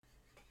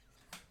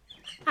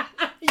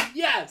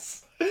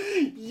Yes!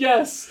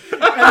 Yes!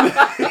 And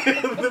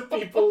the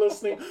people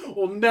listening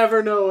will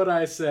never know what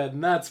I said,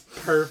 and that's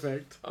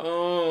perfect.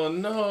 Oh,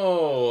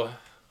 no.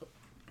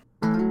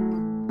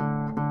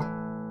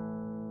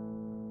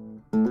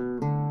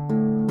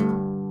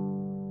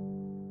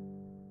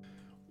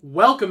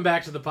 Welcome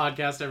back to the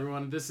podcast,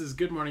 everyone. This is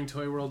Good Morning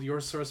Toy World,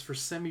 your source for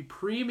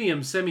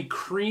semi-premium,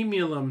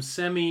 semi-creamulum,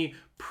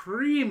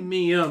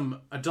 semi-premium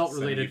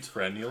adult-related...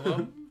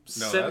 Semi-frenulum?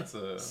 No, that's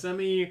a...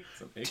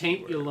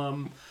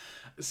 Semi-taintulum.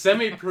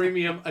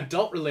 Semi-premium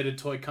adult-related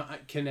toy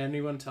Can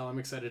anyone tell I'm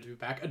excited to be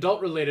back?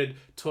 Adult-related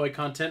toy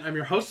content. I'm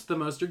your host, the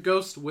most, your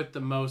ghost with the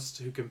most,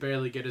 who can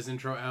barely get his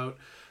intro out.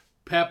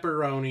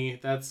 Pepperoni.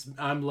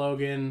 I'm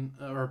Logan,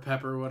 or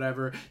Pepper,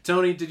 whatever.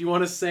 Tony, did you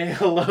want to say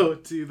hello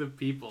to the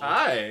people?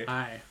 Hi.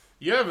 Hi.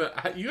 You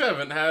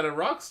haven't had a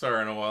rock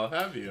star in a while,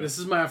 have you? This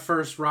is my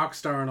first rock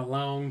star in a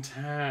long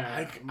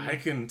time. I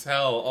can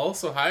tell.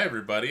 Also, hi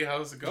everybody.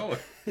 How's it going?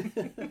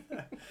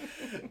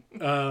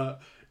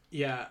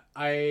 Yeah,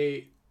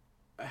 I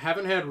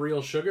haven't had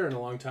real sugar in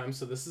a long time,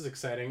 so this is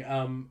exciting.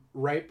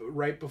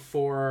 Right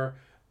before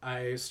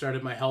I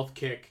started my health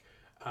kick,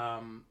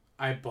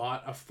 I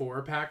bought a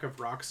 4-pack of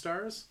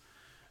Rockstars.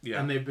 Yeah.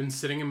 And they've been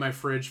sitting in my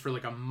fridge for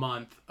like a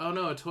month. Oh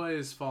no, a toy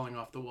is falling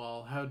off the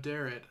wall. How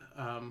dare it?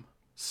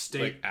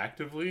 Like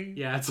actively?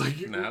 Yeah, it's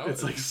like now?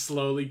 It's like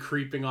slowly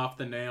creeping off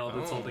the nail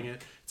that's holding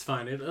it. It's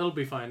fine. It'll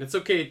be fine. It's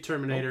okay,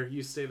 Terminator.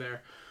 You stay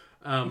there.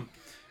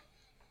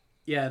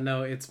 Yeah,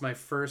 no, it's my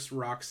first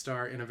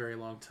Rockstar in a very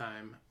long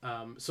time.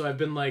 So I've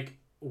been like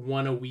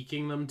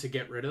one-a-weeking them to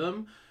get rid of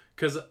them.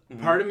 Because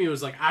part of me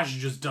was like, I should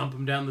just dump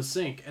them down the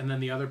sink. And then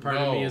the other part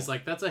of me is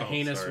like, that's a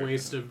heinous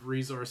waste of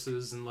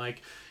resources. And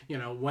like, you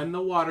know, when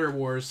the water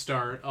wars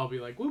start, I'll be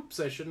like, whoops,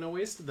 I shouldn't have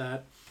wasted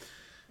that.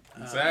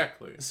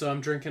 Exactly. So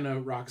I'm drinking a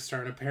Rockstar,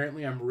 and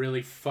apparently I'm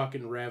really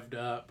fucking revved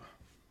up.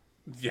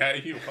 Yeah,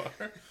 you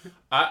are.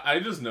 I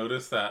just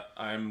noticed that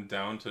I'm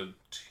down to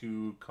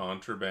 2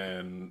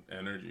 contraband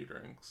energy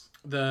drinks.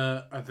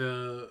 The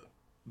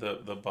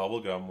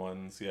bubblegum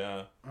ones,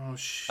 yeah. Oh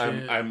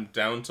shit. I'm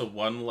down to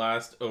one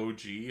last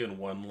OG and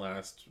one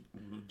last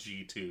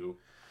G2.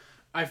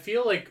 I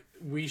feel like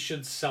we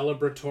should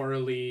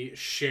celebratorily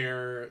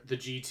share the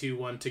G2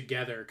 one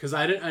together, because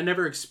I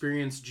never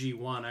experienced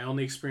G1. I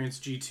only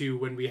experienced G2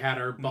 when we had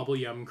our Bubble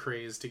Yum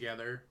craze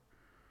together.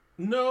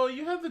 No,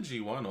 you had the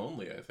G1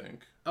 only, I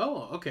think.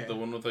 Oh, okay. The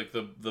one with like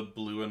the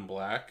blue and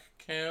black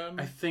can?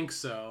 I think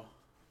so.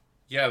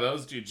 Yeah, that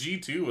was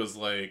G2 was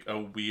like a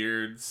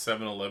weird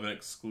 7-Eleven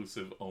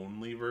exclusive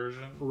only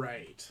version.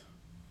 Right.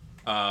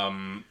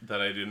 That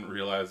I didn't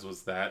realize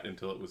was that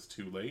until it was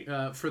too late.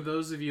 For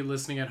those of you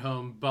listening at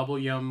home, Bubble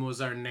Yum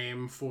was our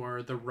name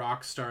for the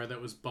Rockstar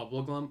that was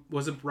Bubblegum.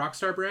 Was it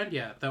Rockstar brand?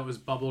 Yeah, that was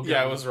Bubblegum.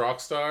 Yeah, it was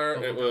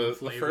Rockstar. It was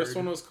flavored. The first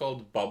one was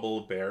called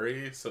Bubble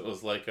Berry, so it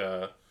was like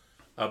a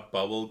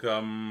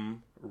bubblegum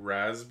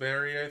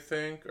raspberry, I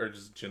think, or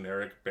just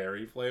generic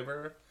berry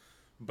flavor.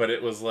 But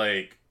it was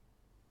like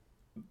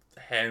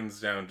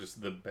hands down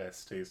just the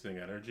best tasting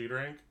energy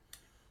drink,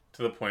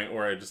 to the point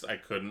where I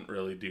couldn't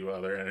really do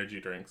other energy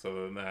drinks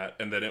other than that.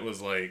 And then it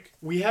was like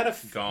gone. We had a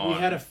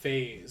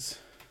phase.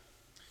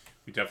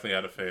 We definitely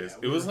had a phase.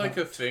 Yeah, it was like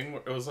a thing.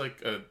 It was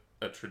like a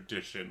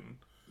tradition.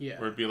 Yeah.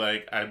 Where it'd be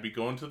like I'd be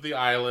going to the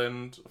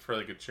island for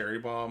like a Cherry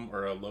Bomb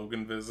or a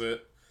Logan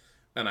visit,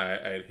 and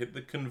I'd hit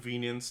the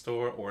convenience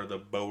store or the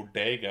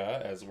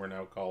bodega, as we're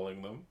now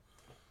calling them.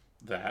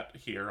 That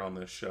here on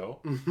this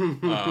show.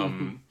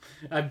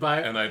 I'd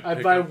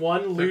buy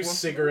one loose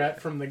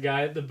cigarette from the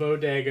guy at the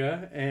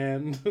bodega,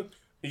 and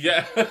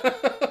yeah.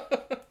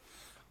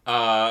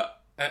 And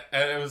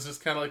it was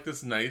just kind of like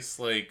this nice,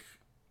 like,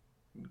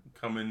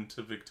 coming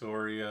to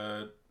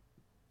Victoria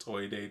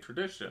Toy Day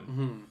tradition.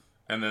 Mm-hmm.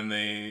 And then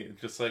they,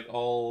 just like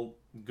all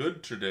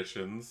good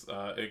traditions,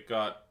 it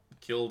got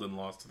killed and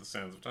lost to the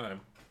sands of time.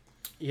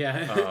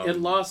 Yeah, it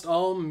lost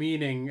all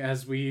meaning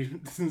as we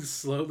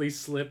slowly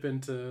slip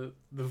into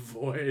the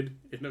void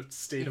in a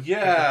state of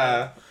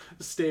general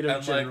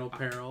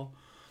peril.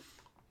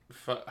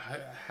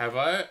 Have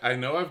I? I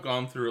know I've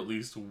gone through at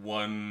least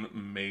one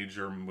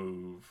major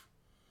move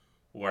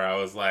where I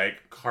was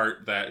like,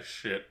 cart that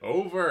shit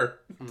over.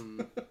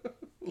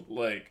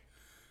 Like,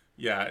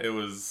 yeah, it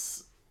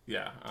was,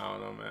 yeah, I don't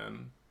know,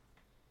 man.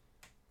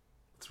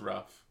 It's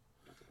rough.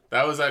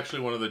 That was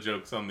actually one of the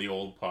jokes on the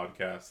old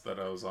podcast that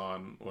I was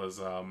on,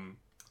 was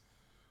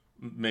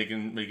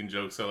making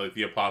jokes that like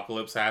the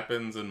apocalypse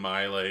happens, and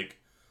my like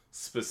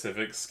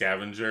specific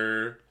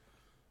scavenger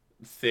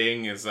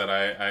thing is that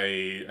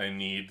I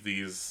need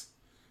these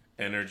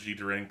energy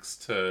drinks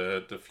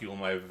to fuel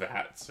my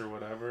vats or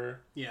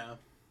whatever. Yeah.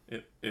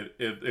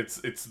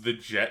 It's the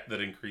jet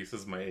that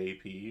increases my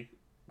AP.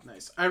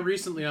 Nice. I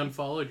recently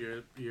unfollowed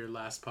your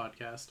last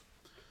podcast.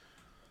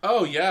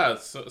 Oh yeah,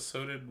 so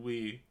did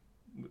we.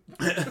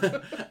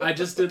 I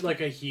just did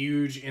like a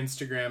huge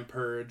Instagram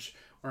purge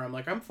where I'm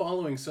like, I'm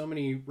following so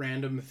many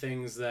random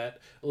things that,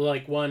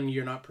 like, one,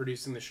 you're not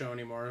producing the show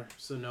anymore,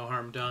 so no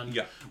harm done.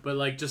 Yeah. But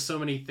like just so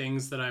many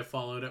things that I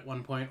followed at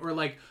one point, or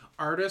like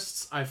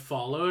artists I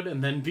followed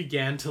and then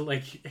began to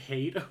like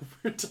hate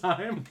over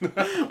time.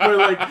 Or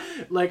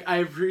like I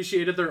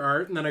appreciated their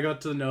art and then I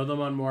got to know them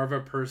on more of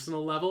a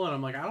personal level, and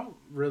I'm like, I don't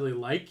really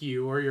like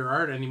you or your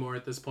art anymore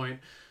at this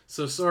point.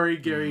 So sorry,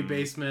 Gary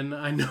Baseman.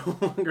 I no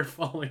longer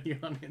follow you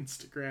on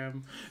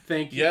Instagram.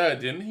 Thank you. Yeah,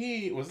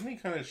 wasn't he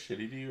kind of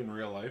shitty to you in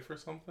real life or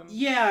something?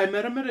 Yeah, I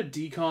met him at a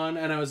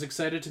decon and I was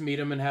excited to meet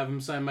him and have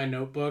him sign my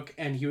notebook,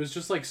 and he was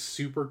just like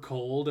super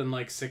cold and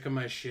like sick of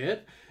my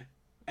shit.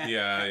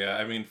 Yeah.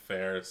 I mean,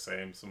 fair,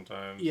 same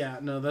sometimes. Yeah,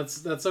 no,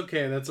 that's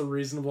okay. That's a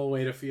reasonable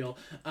way to feel.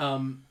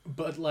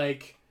 But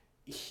like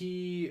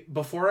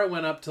before I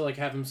went up to like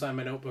have him sign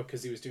my notebook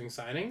because he was doing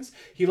signings,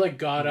 he like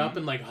got up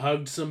and like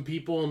hugged some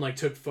people and like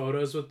took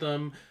photos with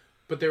them,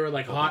 but they were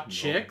like hot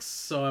chicks,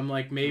 so I'm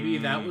like, maybe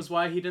that was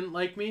why he didn't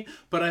like me.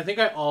 But I think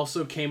I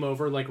also came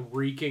over like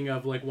reeking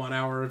of like 1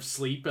 hour of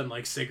sleep and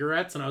like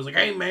cigarettes, and I was like,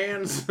 hey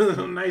man,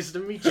 nice to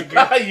meet you,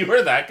 Gary. You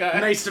were that guy.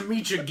 Nice to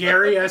meet you,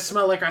 Gary. I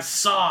smell like a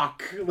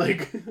sock.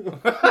 Like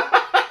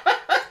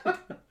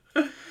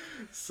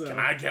so, can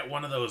I get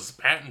one of those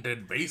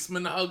patented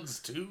basement hugs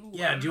too?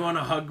 Yeah, do you want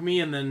to hug me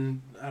and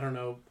then, I don't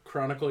know,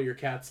 chronicle your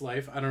cat's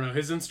life? I don't know.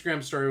 His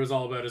Instagram story was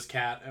all about his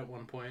cat at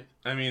one point.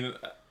 I mean,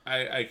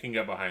 I can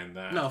get behind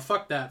that. No,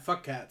 fuck that.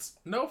 Fuck cats.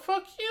 No,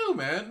 fuck you,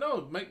 man.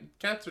 No, my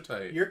cats are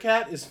tight. Your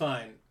cat is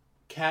fine.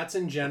 Cats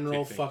in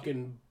general Okay,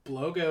 fucking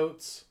blow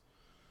goats.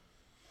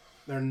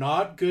 They're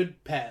not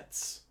good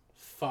pets.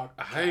 Fuck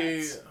cats.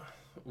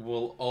 I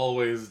will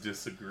always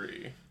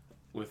disagree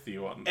with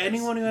you on this.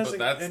 Anyone who has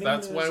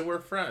that's why we're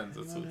friends.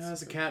 Anyone who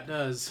has a cat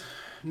does.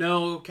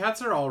 No,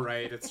 cats are all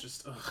right. It's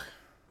just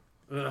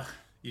ugh.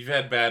 You've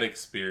had bad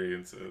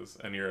experiences,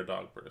 and you're a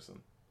dog person.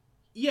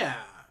 Yeah,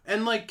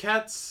 and like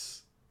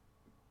cats,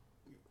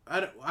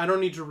 I don't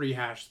need to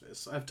rehash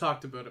this. I've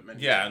talked about it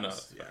many times. No,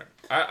 that's fair.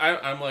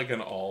 I'm like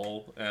an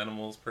all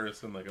animals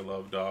person. Like, I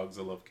love dogs,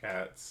 I love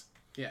cats.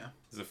 Yeah.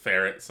 There's a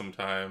ferret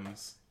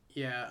sometimes.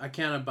 Yeah, I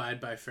can't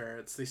abide by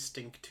ferrets. They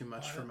stink too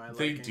much for my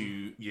liking. They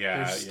do,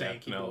 yeah. They're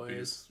stanky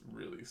Penelope's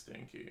really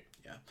stinky.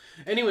 Yeah.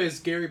 Anyways,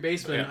 Gary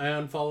Baseman, Yeah. I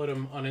unfollowed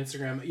him on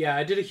Instagram. Yeah,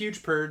 I did a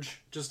huge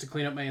purge just to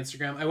clean up my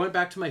Instagram. I went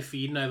back to my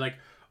feed and I like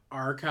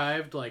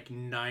archived like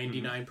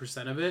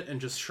 99% of it and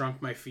just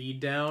shrunk my feed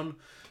down,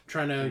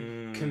 trying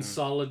to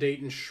consolidate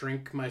and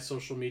shrink my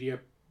social media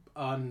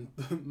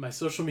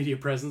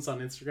presence on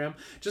Instagram,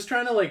 just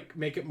trying to like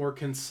make it more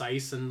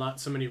concise and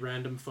not so many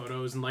random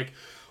photos and like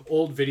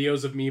old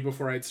videos of me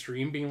before I'd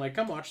stream being like,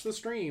 come watch the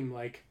stream,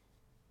 like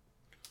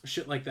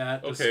shit like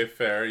that. Okay,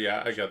 fair.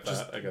 Yeah, I get that.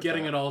 Just I get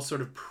getting that. it all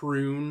sort of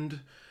pruned.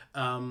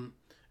 Man,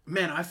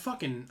 I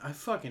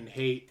fucking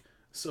hate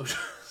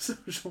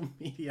social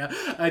media.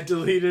 I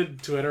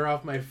deleted Twitter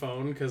off my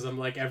phone because I'm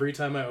like, every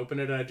time I open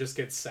it I just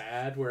get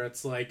sad, where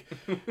it's like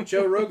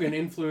Joe Rogan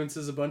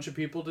influences a bunch of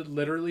people to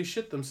literally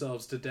shit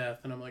themselves to death,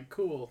 and I'm like,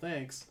 cool,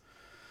 thanks.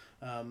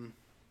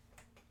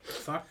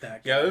 Fuck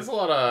that guy. Yeah, there's a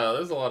lot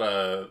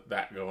of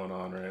that going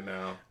on right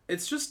now.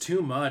 It's just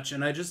too much,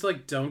 and I just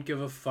like don't give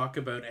a fuck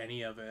about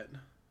any of it,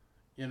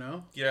 you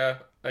know? Yeah,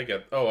 I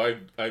get. Oh,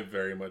 I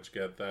very much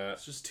get that.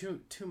 It's just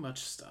too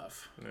much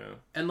stuff. Yeah,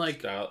 and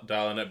like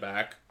dialing it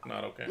back,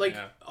 not okay. Like,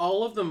 yeah.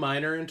 all of the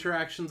minor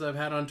interactions I've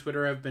had on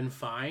Twitter have been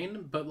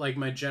fine, but like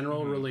my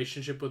general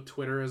relationship with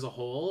Twitter as a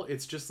whole,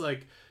 it's just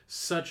like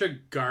such a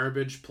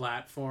garbage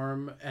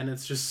platform, and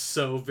it's just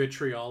so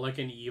vitriolic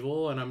and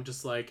evil, and I'm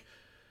just like,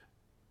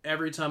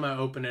 every time I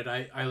open it,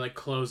 I like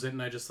close it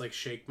and I just like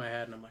shake my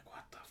head and I'm like,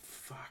 what the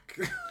fuck?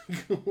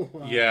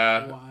 Why?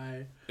 Yeah.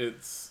 Why?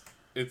 It's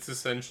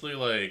essentially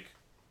like,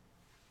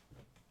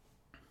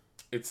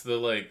 it's the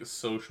like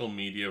social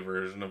media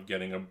version of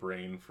getting a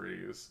brain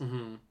freeze.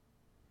 Mm-hmm.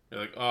 You're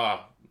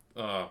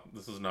like,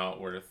 this is not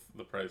worth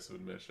the price of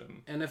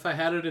admission. And if I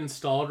had it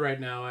installed right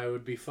now, I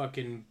would be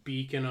fucking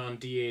beacon on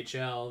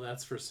DHL,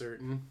 that's for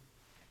certain.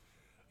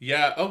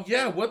 Yeah. Oh,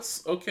 yeah.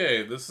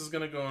 Okay? This is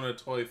gonna go on a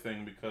toy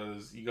thing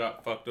because you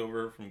got fucked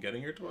over from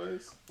getting your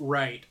toys.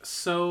 Right.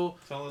 So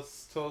Tell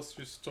us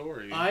your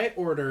story. I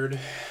ordered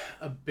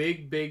a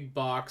big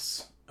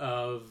box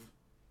of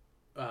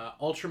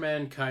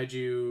Ultraman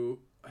Kaiju.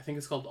 I think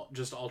it's called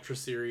just Ultra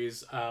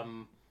Series.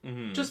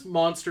 Just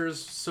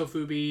monsters,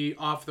 Sofubi,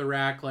 off the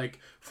rack, like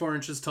 4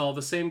 inches tall,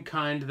 the same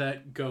kind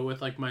that go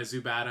with like my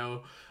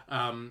Zubato.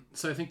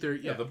 So I think they're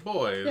the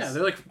boys. Yeah,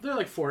 they're like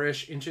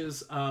 4-ish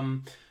inches.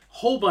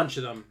 Whole bunch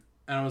of them,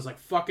 and I was like,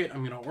 fuck it,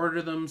 I'm gonna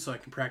order them so I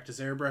can practice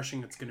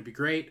airbrushing. It's gonna be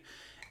great.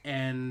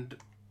 And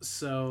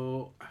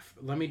so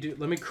let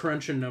me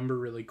crunch a number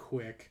really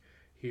quick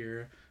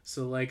here.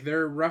 So like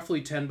they're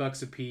roughly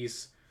 $10 a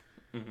piece,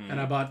 and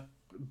I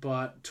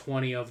bought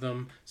 20 of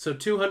them, so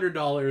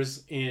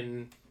 $200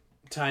 in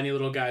tiny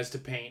little guys to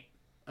paint.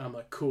 And I'm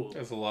like, cool.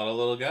 There's a lot of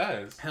little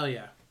guys. Hell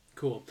yeah,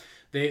 cool.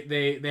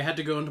 They had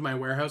to go into my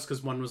warehouse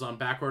because one was on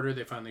back order.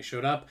 They finally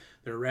showed up.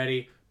 They're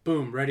ready.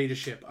 Boom, ready to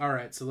ship. All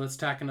right, so let's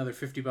tack another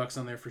 $50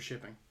 on there for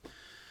shipping.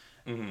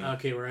 Mm-hmm.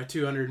 Okay, we're at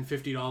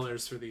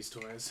 $250 for these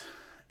toys.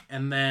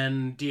 And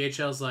then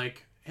DHL's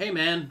like, hey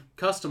man,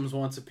 customs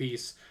wants a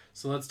piece.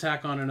 So let's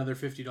tack on another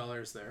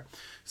 $50 there.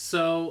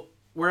 So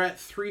we're at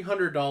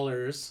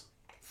 $300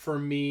 for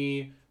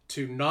me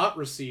to not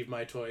receive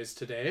my toys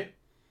today.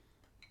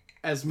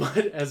 As much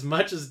as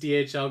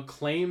DHL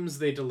claims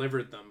they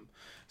delivered them.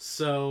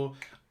 So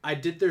I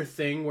did their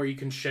thing where you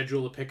can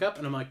schedule a pickup,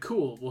 and I'm like,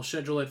 cool, we'll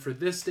schedule it for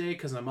this day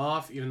because I'm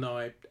off, even though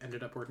I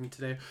ended up working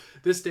today.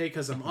 This day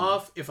because I'm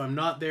off. If I'm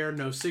not there,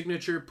 no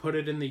signature, put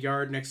it in the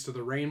yard next to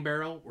the rain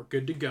barrel. We're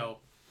good to go.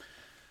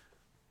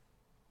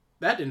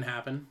 That didn't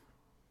happen.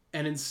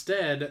 And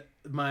instead,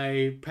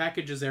 my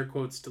package is air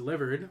quotes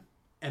delivered,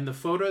 and the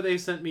photo they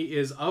sent me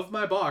is of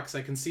my box.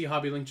 I can see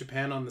Hobby Link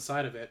Japan on the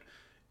side of it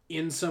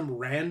in some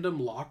random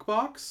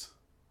lockbox.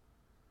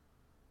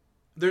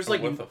 There's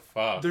like what the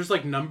fuck? There's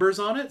like numbers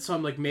on it, so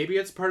I'm like, maybe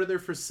it's part of their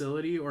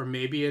facility or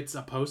maybe it's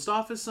a post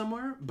office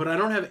somewhere, but I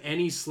don't have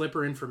any slip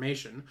or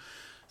information.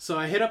 So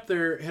I hit up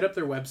their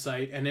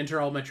website and enter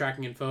all my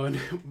tracking info, and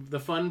the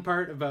fun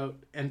part about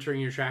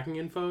entering your tracking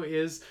info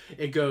is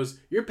it goes,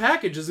 your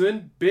package has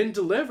been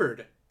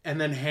delivered, and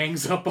then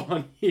hangs up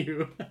on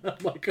you. I'm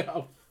like,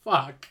 oh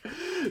fuck.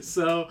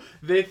 So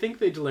they think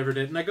they delivered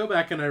it, and I go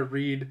back and I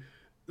read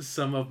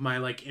some of my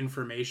like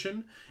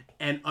information,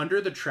 and under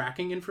the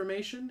tracking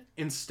information,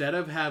 instead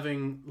of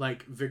having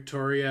like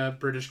Victoria,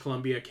 British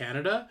Columbia,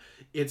 Canada,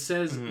 it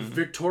says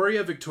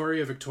Victoria,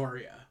 Victoria,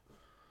 Victoria.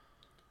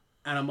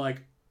 And I'm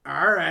like,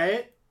 all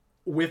right,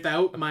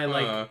 without my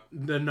like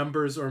the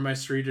numbers or my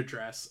street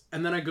address.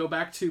 And then I go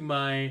back to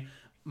my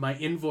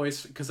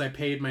invoice because I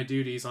paid my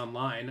duties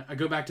online. I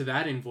go back to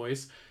that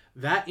invoice.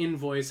 That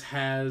invoice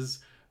has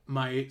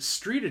my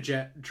street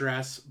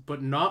address,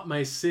 but not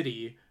my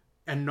city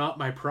and not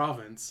my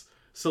province.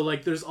 So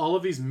like there's all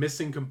of these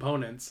missing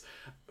components.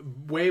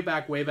 Way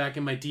back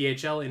in my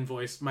DHL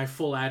invoice, my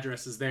full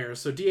address is there.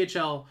 So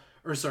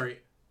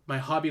my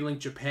Hobby Link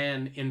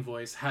Japan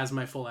invoice has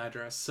my full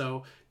address.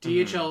 So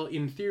DHL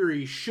in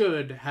theory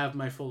should have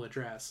my full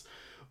address.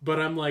 But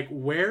I'm like,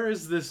 where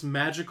is this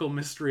magical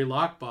mystery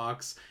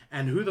lockbox?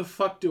 And who the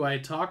fuck do I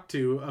talk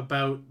to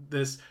about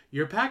this?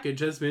 Your package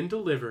has been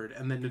delivered.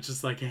 And then it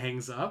just like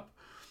hangs up.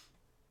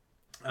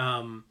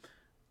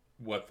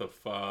 What the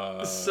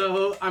fuck?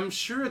 So I'm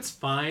sure it's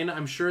fine.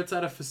 I'm sure it's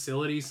at a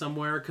facility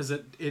somewhere because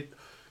it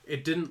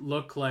didn't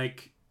look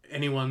like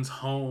anyone's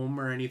home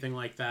or anything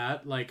like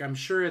that. Like I'm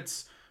sure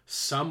it's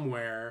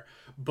somewhere,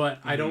 but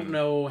I don't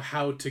know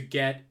how to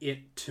get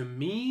it to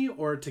me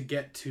or to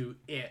get to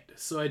it.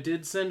 So I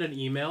did send an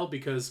email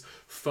because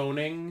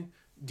phoning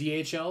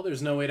DHL,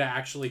 there's no way to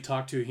actually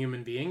talk to a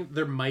human being.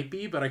 There might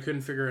be, but I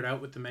couldn't figure it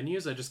out with the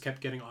menus. I just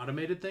kept getting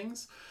automated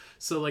things.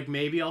 So like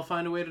maybe I'll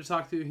find a way to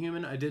talk to a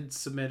human. I did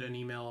submit an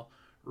email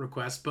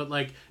request, but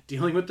like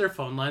dealing with their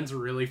phone lines are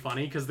really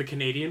funny because the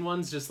Canadian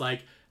one's just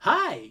like,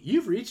 hi,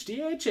 you've reached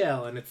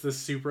DHL, and it's this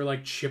super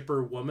like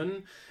chipper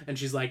woman, and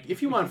she's like,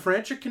 if you want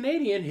French or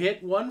Canadian,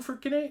 hit 1 for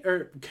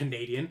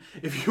Canadian.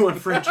 If you want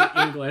French or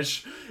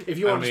English, if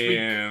you want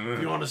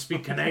to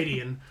speak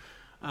Canadian.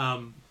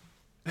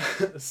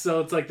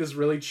 So it's like this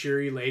really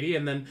cheery lady,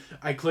 and then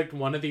I clicked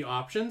one of the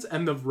options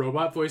and the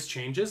robot voice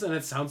changes and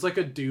it sounds like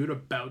a dude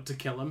about to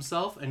kill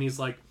himself, and he's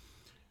like,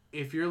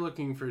 if you're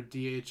looking for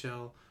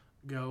DHL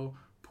Go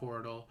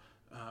portal,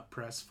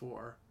 press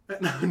 4.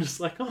 And I'm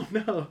just like, oh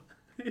no,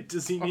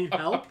 does he need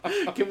help?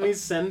 Can we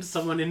send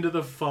someone into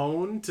the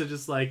phone to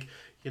just like,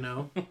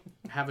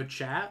 have a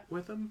chat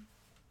with him,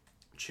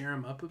 cheer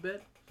him up a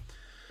bit?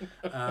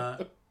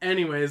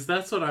 Anyways,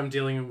 that's what I'm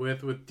dealing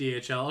with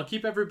DHL. I'll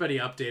keep everybody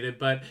updated,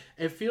 but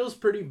it feels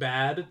pretty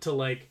bad to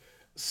like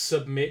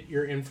submit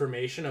your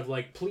information of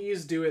like,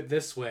 please do it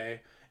this way.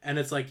 And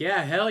it's like,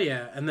 yeah, hell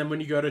yeah. And then when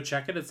you go to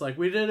check it, it's like,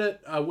 we did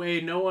it a way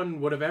no one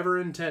would have ever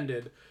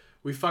intended.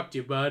 We fucked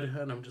you, bud.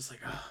 And I'm just like,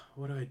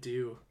 what do I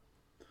do?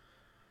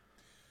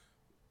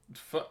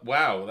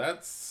 Wow,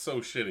 that's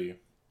so shitty.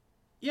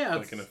 Yeah,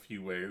 like in a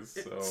few ways.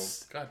 So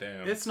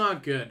goddamn, it's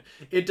not good.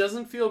 It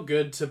doesn't feel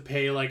good to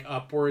pay like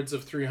upwards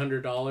of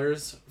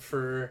 $300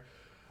 for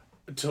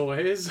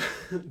toys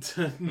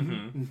to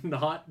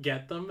not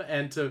get them,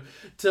 and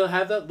to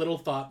have that little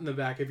thought in the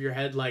back of your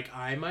head like,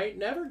 I might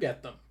never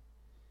get them.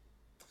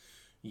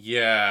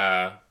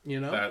 Yeah,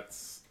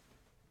 that's,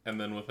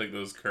 and then with like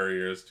those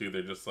couriers too,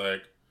 they're just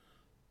like,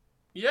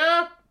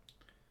 yeah,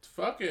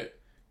 fuck it.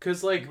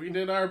 Because, like, we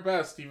did our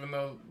best, even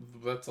though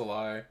that's a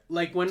lie.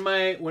 Like, when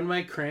my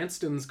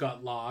Cranstons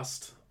got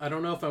lost, I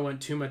don't know if I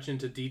went too much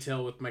into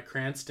detail with my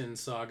Cranston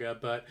saga,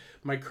 but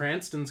my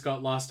Cranstons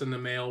got lost in the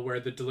mail where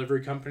the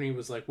delivery company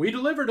was like, we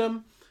delivered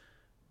them,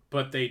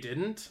 but they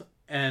didn't.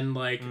 And,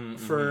 like,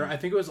 for, I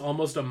think it was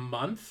almost a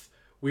month,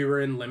 we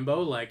were in limbo,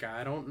 like,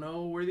 I don't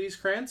know where these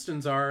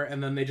Cranstons are,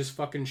 and then they just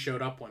fucking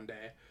showed up one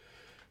day.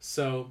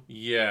 So...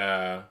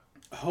 yeah...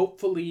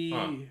 hopefully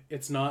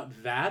it's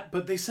not that,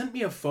 but they sent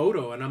me a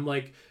photo and I'm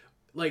like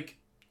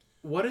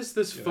what is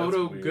this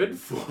photo good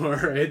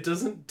for? It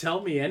doesn't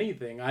tell me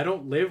anything. I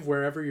don't live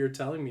wherever you're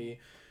telling me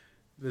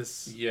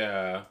this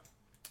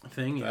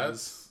thing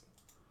is.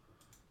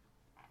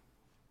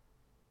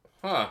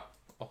 Huh.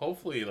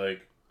 Hopefully,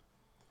 like,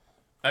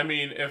 I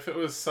mean, if it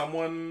was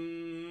someone,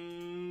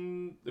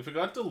 if it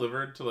got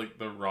delivered to like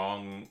the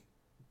wrong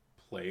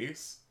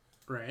place,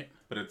 right?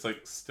 But it's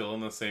like still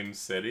in the same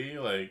city,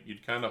 like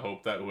you'd kind of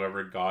hope that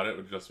whoever got it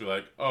would just be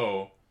like,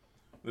 oh,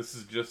 this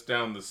is just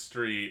down the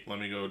street. Let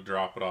me go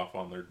drop it off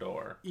on their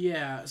door.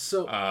 Yeah.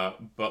 So.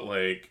 But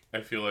like,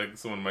 I feel like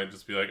someone might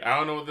just be like, I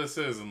don't know what this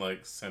is, and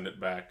like send it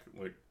back,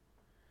 like.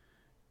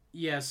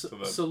 Yeah.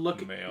 So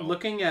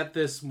looking at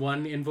this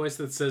one invoice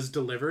that says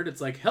delivered, it's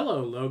like,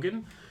 hello,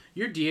 Logan.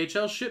 Your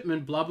DHL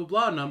shipment blah blah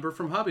blah number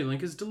from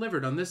HobbyLink is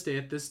delivered on this day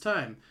at this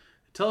time.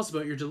 Tell us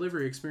about your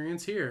delivery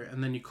experience here.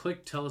 And then you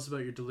click tell us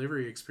about your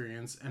delivery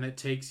experience, and it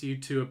takes you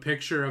to a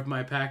picture of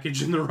my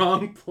package in the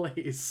wrong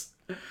place.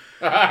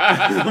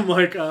 I'm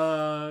like,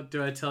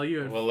 do I tell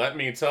you? Well, let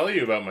me tell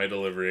you about my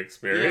delivery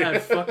experience. Yeah,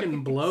 it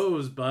fucking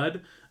blows,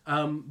 bud.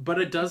 But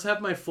it does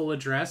have my full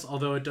address,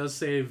 although it does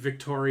say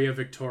Victoria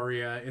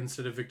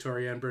instead of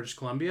Victoria in British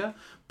Columbia.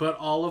 But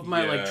all of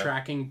my like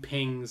tracking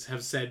pings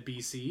have said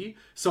BC,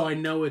 so I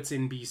know it's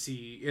in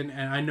BC, and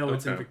I know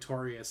it's in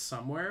Victoria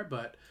somewhere.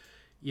 But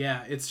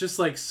yeah, it's just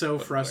like so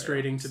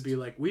frustrating to be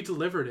like, we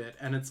delivered it,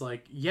 and it's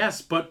like,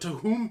 yes, but to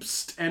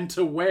whomst and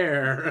to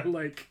where?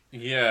 Like,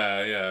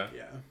 yeah.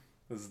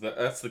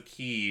 That's the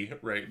key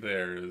right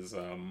there. Is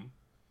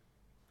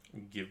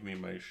give me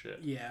my shit.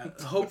 Yeah,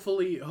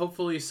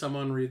 hopefully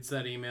someone reads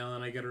that email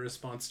and I get a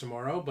response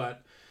tomorrow.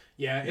 But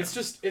yeah, it's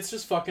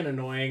just fucking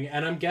annoying.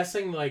 And I'm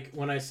guessing like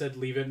when I said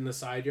leave it in the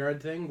side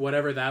yard thing,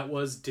 whatever that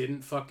was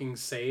didn't fucking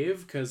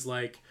save, because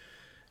like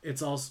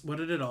it's also, what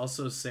did it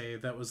also say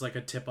that was like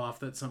a tip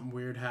off that something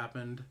weird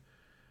happened?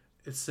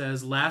 It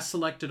says last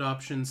selected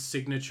option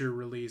signature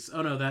release.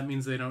 Oh no, that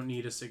means they don't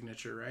need a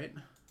signature, right?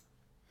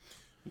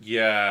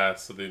 Yeah,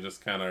 so they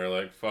just kind of are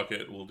like, fuck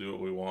it, we'll do what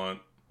we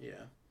want.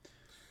 Yeah.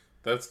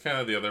 That's kind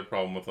of the other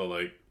problem with the,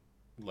 like,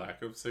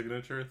 lack of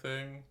signature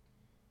thing,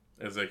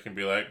 is they can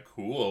be like,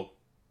 cool.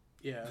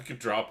 Yeah. We can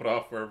drop it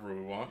off wherever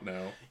we want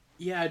now.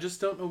 Yeah, I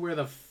just don't know where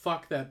the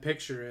fuck that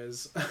picture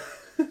is.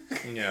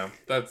 Yeah,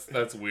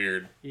 that's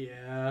weird.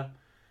 Yeah.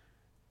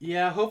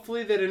 Yeah,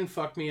 hopefully they didn't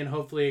fuck me, and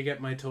hopefully I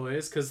get my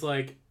toys, because,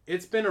 like,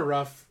 it's been a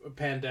rough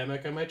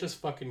pandemic. I might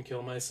just fucking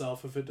kill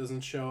myself if it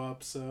doesn't show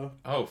up, so...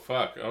 Oh,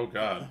 fuck. Oh,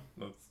 God.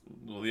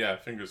 Well, yeah,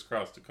 fingers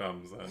crossed it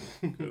comes, then,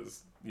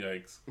 because,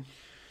 yikes.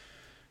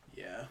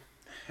 Yeah.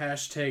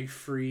 Hashtag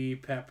free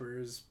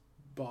Peppers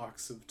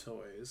box of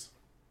toys.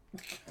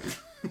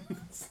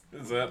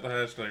 Is that the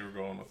hashtag we're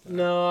going with? Now?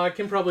 No, I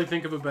can probably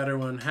think of a better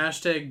one.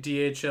 Hashtag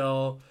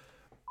DHL.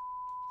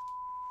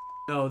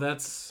 No,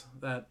 that's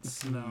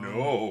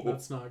no.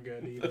 That's not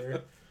good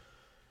either.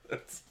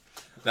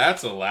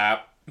 That's a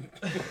lap.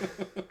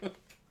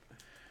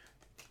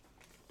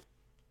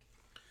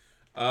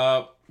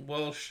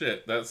 Well,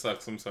 shit. That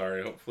sucks. I'm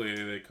sorry. Hopefully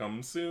they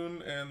come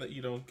soon and that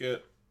you don't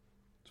get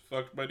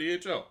fucked by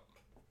DHL.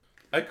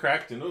 I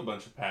cracked into a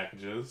bunch of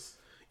packages.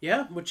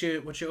 Yeah, what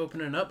you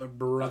opening up,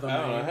 brother? I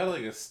don't know. I had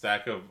like a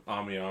stack of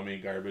Ami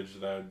garbage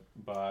that I'd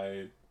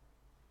buy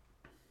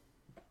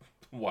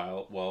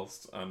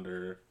whilst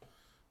under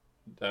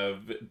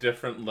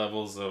different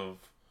levels of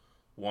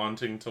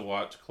wanting to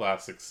watch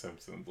classic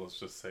Simpsons. Let's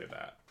just say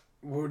that.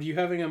 Were you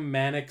having a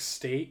manic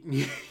state?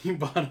 You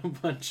bought a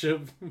bunch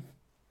of...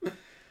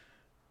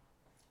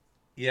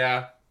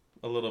 Yeah,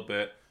 a little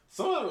bit.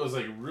 Some of it was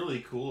like really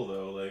cool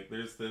though. Like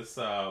there's this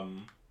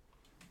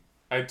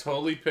I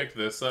totally picked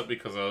this up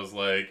because I was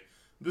like,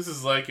 this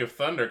is like if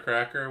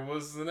Thundercracker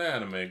was an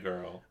anime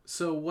girl.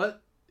 So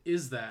what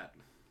is that?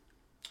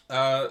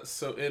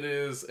 So it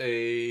is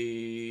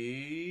a...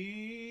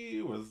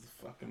 What is the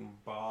fucking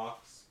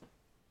box?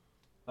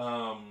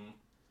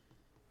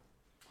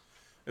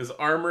 Is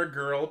Armor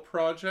Girl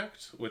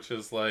Project, which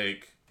is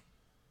like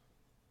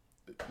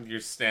your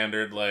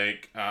standard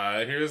like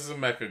here's a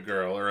mecha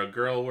girl or a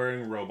girl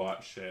wearing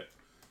robot shit.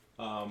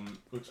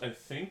 Which I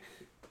think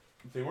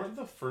they weren't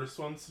the first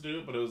ones to do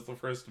it, but it was the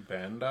first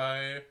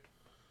Bandai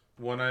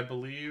one, I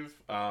believe.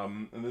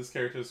 And this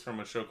character is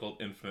from a show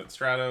called Infinite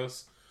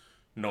Stratos.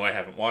 No, I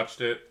haven't watched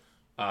it.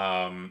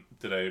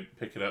 Did I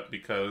pick it up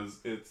because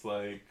it's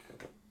like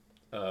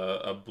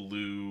a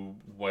blue,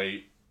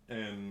 white,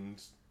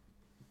 and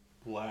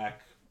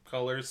black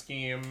color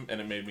scheme,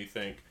 and it made me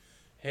think,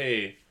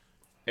 hey,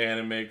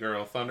 anime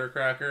girl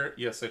Thundercracker?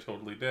 Yes, I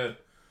totally did.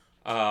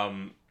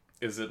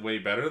 Is it way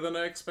better than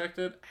I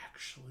expected?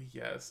 Actually,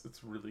 yes.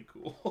 It's really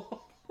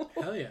cool.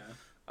 Hell yeah.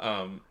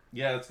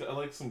 Yeah, it's got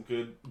like some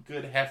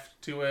good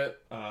heft to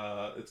it.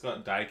 It's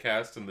got die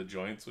cast in the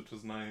joints, which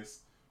is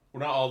nice. Well,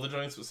 not all the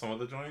joints, but some of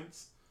the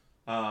joints.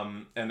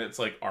 And it's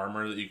like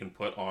armor that you can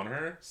put on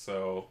her,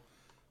 so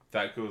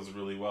that goes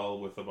really well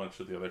with a bunch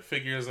of the other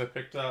figures I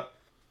picked up.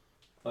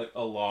 Like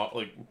a lot,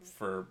 like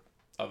for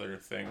other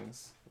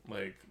things,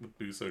 like the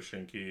Buso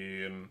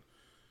Shinki and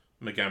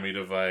Megami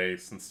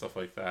Device and stuff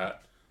like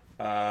that.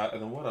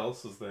 And then what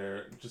else is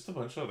there? Just a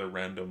bunch of other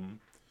random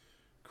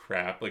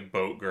crap, like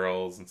Boat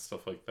Girls and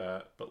stuff like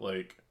that. But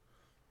like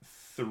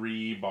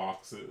 3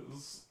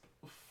 boxes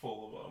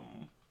full of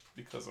them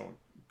because I'm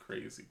a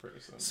crazy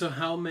person. So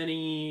how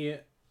many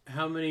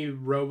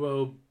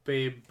Robo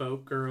Babe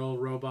Boat Girl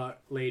robot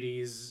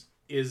ladies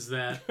is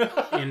that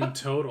in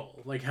total?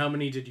 Like, how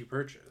many did you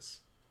purchase?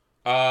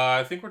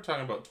 I think we're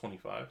talking about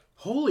 25.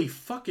 Holy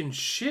fucking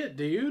shit,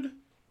 dude.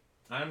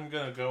 I'm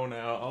gonna go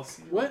now. I'll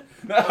see. What?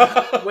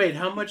 Wait,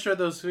 how much are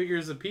those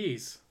figures a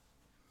piece?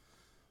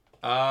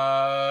 They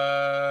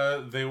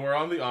were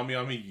on the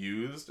Ami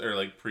used or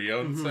like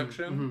pre-owned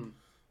section. Mm-hmm.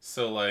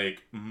 So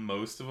like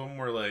most of them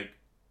were like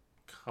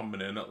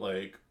coming in at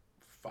like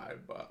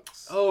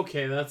 $5.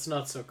 Okay, that's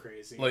not so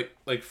crazy.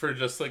 Like for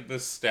just like the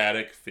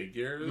static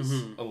figures,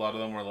 a lot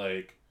of them were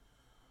like,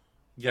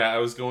 yeah, I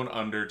was going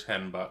under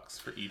 $10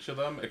 for each of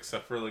them,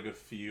 except for like a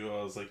few.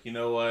 I was like, you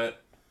know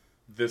what?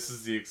 This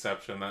is the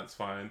exception. That's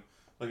fine.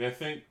 Like I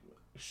think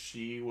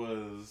she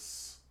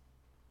was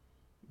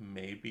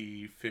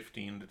maybe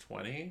 15 to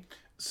 20.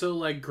 So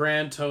like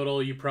grand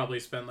total, you probably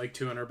spent like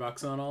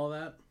 $200 on all of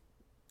that.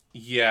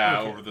 Yeah,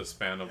 okay. Over the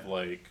span of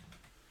like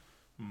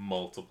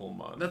multiple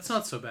months. That's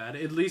not so bad.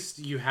 At least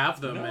you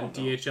have them, and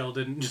DHL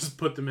didn't just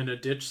put them in a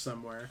ditch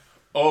somewhere.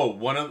 Oh,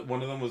 one of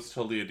them was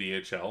totally a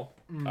DHL,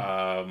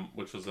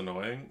 which was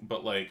annoying.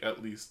 But like,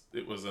 at least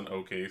it was an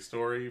okay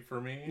story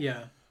for me.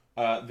 Yeah.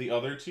 The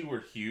other two were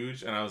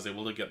huge, and I was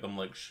able to get them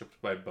like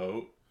shipped by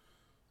boat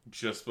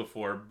just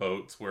before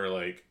boats were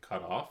like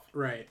cut off.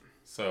 Right.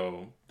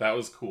 So that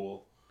was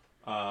cool.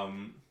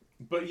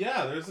 But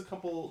yeah, there's a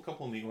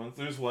couple neat ones.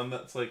 There's one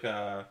that's like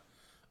a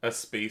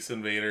Space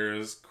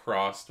Invaders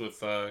crossed with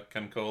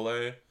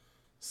Kenkole.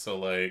 So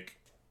like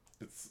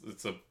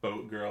it's a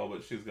boat girl,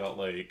 but she's got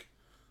like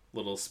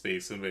little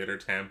Space Invader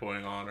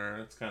tampoing on her.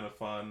 It's kind of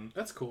fun.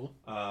 That's cool.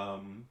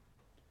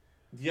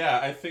 Yeah,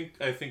 I think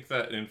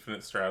that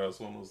Infinite Stratos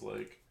one was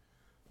like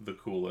the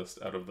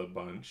coolest out of the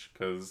bunch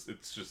because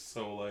it's just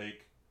so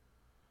like,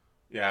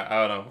 yeah,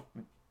 I don't know,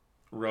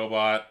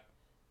 robot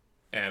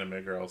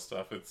anime girl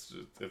stuff. It's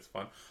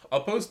fun.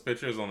 I'll post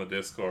pictures on the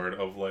Discord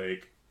of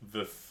like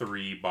the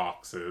 3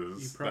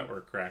 boxes that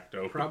were cracked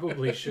open.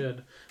 Probably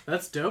should.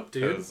 That's dope,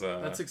 dude.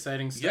 That's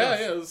exciting stuff.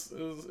 Yeah, it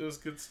was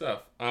good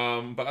stuff.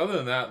 But other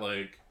than that,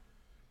 like,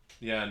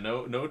 yeah,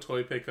 no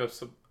toy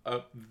pickups.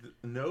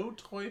 No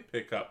toy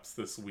pickups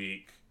this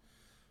week.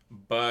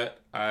 But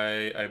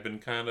I've been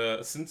kind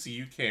of since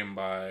you came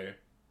by.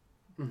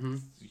 Mm-hmm.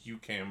 You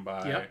came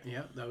by.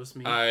 Yeah, that was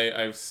me.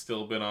 I've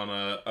still been on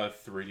a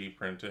 3D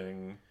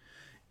printing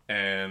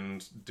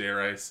and,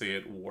 dare I say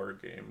it, war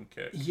game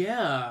kick.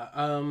 Yeah,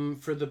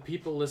 for the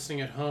people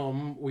listening at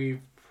home,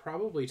 we've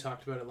probably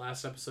talked about it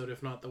last episode,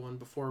 if not the one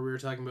before. We were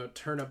talking about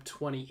Turnip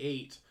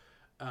 28,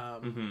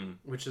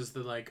 which is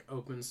the like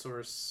open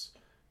source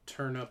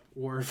turnip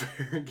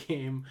warfare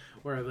game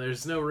where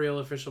there's no real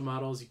official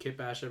models. You kit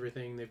bash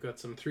everything. They've got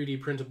some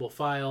 3D printable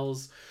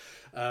files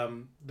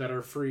that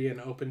are free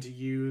and open to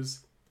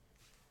use.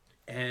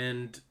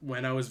 And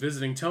when I was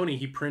visiting Tony,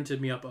 he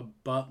printed me up a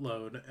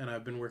buttload, and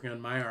I've been working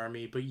on my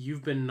army, but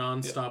you've been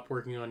nonstop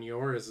working on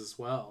yours as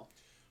well.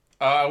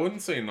 I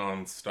wouldn't say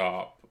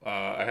nonstop.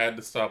 I had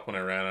to stop when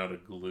I ran out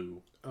of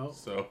glue. Oh,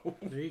 so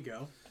there you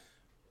go.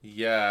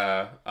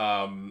 Yeah,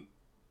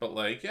 but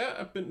like, yeah,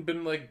 I've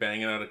been like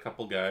banging out a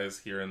couple guys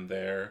here and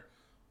there.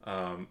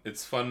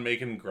 It's fun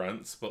making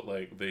grunts, but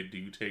like they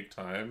do take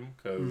time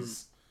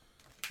because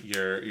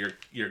you're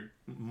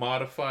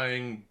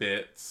modifying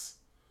bits.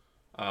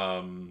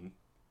 I'm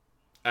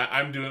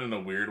doing it in a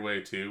weird way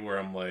too, where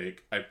I'm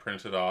like, I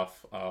printed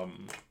off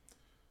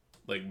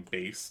like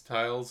base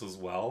tiles as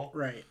well.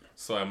 Right.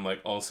 So I'm like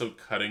also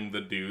cutting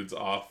the dudes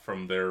off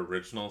from their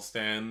original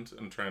stand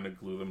and trying to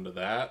glue them to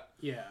that.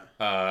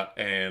 Yeah.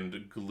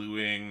 And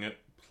gluing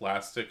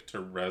plastic to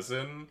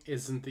resin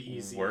isn't the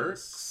easiest.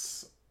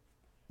 Works.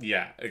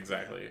 Yeah,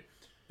 exactly.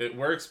 It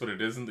works, but it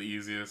isn't the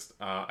easiest.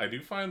 I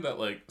do find that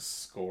like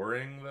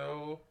scoring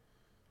though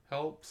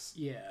helps.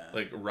 Yeah.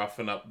 Like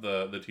roughing up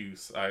the two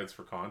sides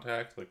for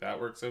contact, like that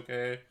works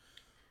okay.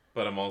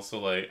 But I'm also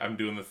like, I'm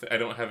doing I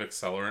don't have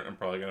accelerant. I'm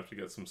probably gonna have to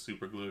get some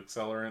super glue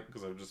accelerant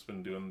because I've just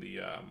been doing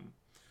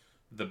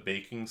the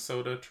baking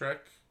soda trick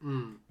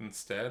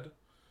instead.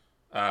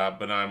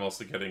 But now I'm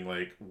also getting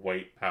like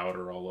white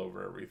powder all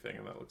over everything,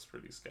 and that looks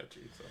pretty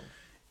sketchy. So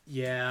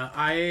yeah,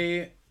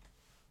 I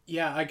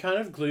kind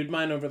of glued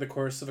mine over the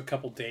course of a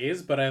couple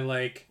days, but I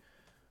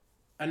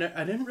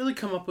didn't really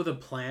come up with a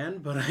plan,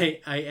 but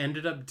I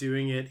ended up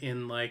doing it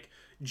in like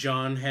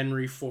John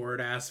Henry Ford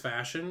ass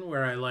fashion,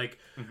 where I like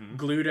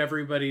glued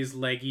everybody's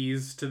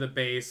leggies to the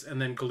base and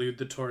then glued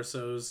the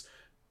torsos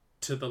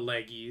to the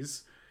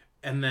leggies,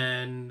 and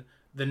then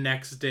the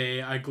next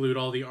day I glued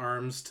all the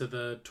arms to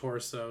the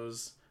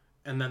torsos,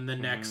 and then the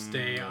next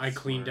day I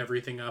cleaned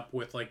everything up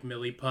with like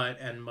Milliput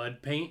and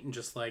mud paint and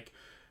just like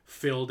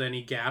filled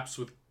any gaps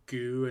with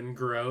goo and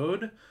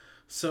grode.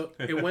 So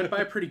it went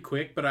by pretty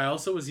quick, but I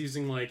also was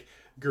using like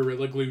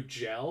Gorilla Glue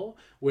gel,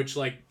 which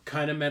like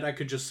kind of meant I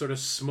could just sort of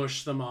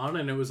smush them on,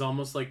 and it was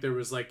almost like there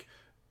was like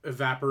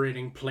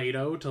evaporating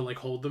Play-Doh to like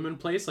hold them in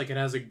place. Like it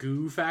has a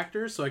goo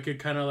factor, so I could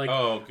kind of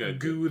like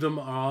goo them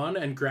on,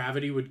 and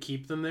gravity would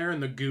keep them there,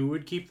 and the goo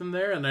would keep them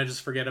there, and I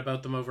just forget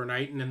about them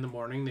overnight, and in the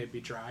morning they'd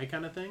be dry,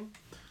 kind of thing.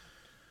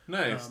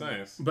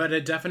 Nice. But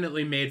it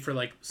definitely made for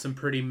like some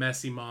pretty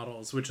messy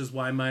models, which is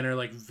why mine are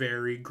like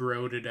very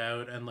groated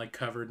out and like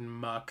covered in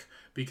muck,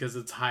 because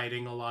it's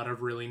hiding a lot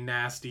of really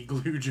nasty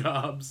glue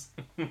jobs.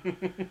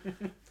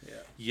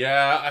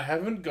 Yeah, I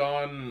haven't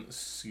gone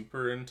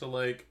super into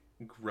like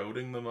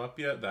groating them up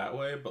yet that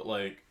way, but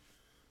like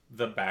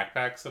the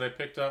backpacks that I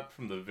picked up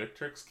from the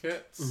Victrix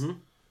kits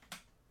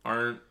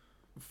aren't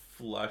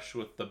flush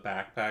with the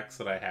backpacks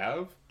that I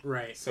have.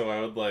 Right. So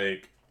I would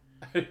like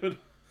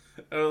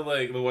I would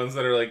like the ones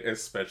that are like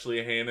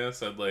especially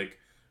heinous, I'd like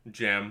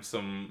jam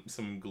some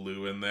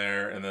glue in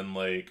there and then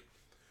like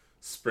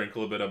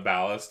sprinkle a bit of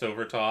ballast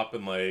over top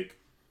and like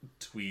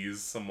tweeze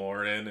some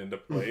more into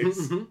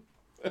place.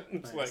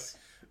 It's nice. Like,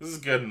 this is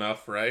good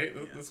enough, right?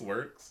 Yeah. This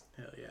works.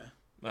 Hell yeah.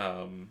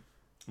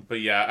 But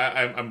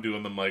yeah, I'm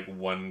doing them like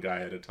one guy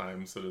at a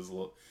time,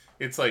 so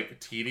it's like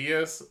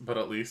tedious, but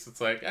at least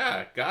it's like,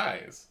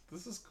 guys,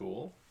 this is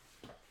cool.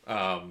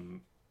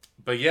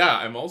 But yeah,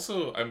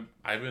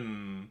 I've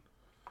been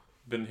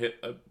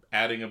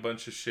adding a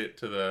bunch of shit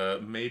to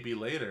the maybe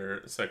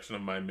later section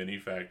of my mini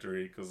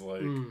factory, because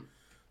like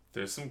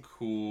there's some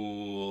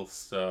cool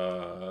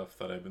stuff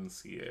that I've been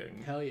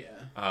seeing. Hell yeah.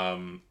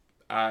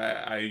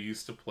 I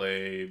used to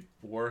play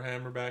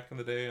Warhammer back in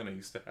the day, and I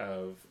used to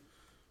have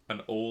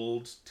an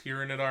old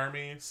Tyranid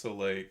army, so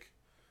like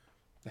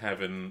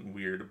having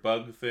weird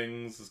bug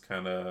things is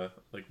kind of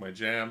like my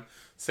jam.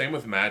 Same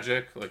with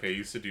Magic. Like I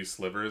used to do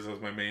Slivers as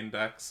my main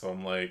deck, so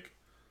I'm like,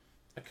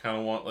 I kind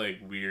of want like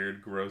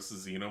weird, gross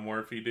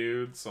xenomorphy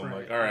dudes. So I'm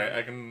like, all right,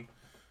 I can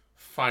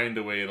find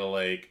a way to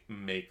like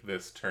make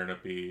this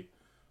turnipy.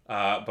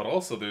 But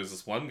also there's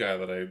this one guy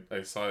that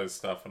I saw his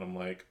stuff and I'm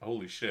like,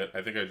 holy shit,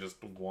 I think I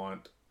just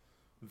want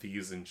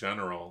these in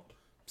general.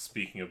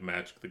 Speaking of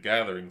Magic the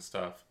Gathering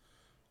stuff.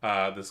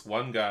 This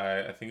one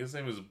guy, I think his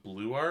name is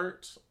Blue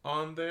Art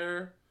on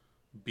there.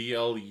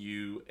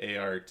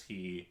 Bluart.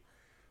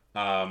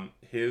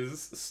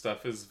 His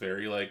stuff is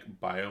very like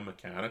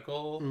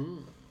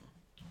biomechanical.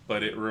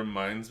 But it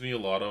reminds me a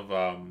lot of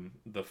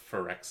the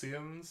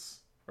Phyrexians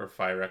or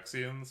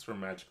Phyrexians from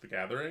Magic the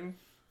Gathering.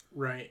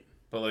 Right.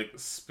 But like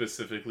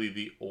specifically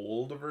the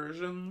old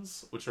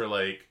versions, which are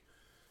like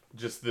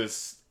just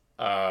this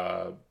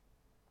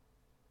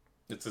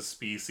it's a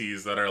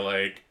species that are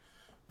like,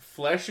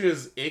 flesh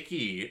is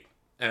icky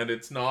and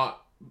it's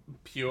not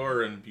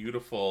pure and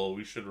beautiful.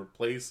 We should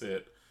replace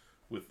it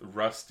with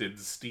rusted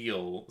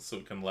steel so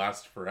it can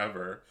last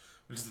forever.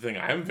 Which is the thing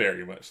I'm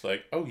very much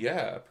like, oh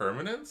yeah,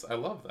 permanence? I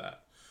love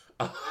that.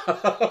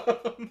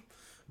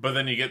 But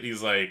then you get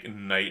these like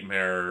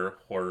nightmare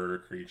horror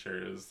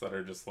creatures that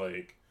are just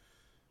like,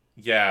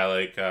 yeah,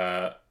 like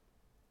a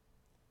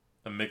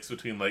mix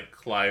between like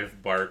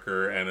Clive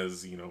Barker and a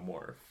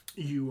xenomorph.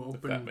 You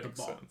opened the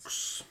box.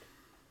 Sense.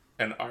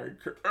 And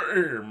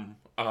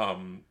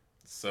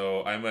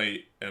so I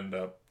might end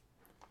up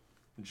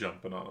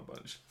jumping on a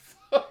bunch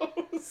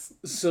of those.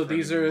 So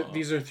these are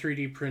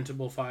 3D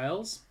printable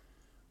files?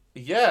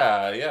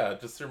 Yeah,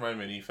 just through my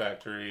mini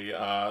factory.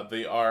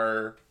 They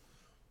are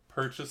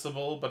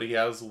purchasable, but he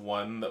has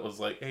one that was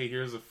like, hey,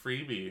 here's a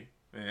freebie.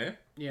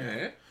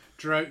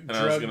 Drug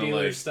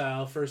dealer like,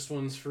 style, first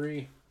one's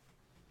free.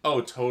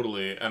 Oh,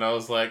 totally. And I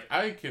was like,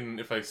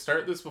 if I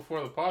start this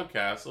before the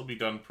podcast, it'll be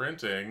done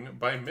printing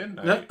by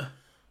midnight.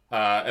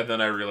 And then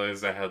I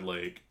realized I had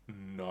like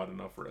not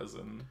enough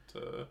resin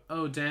to...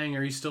 Oh, dang.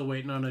 Are you still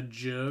waiting on a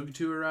jug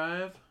to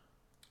arrive?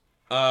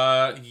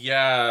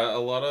 Yeah, a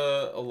lot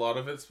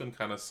of it's been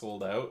kind of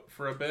sold out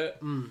for a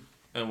bit.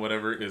 And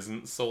whatever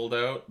isn't sold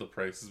out, the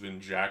price has been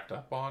jacked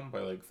up on by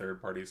like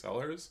third-party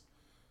sellers.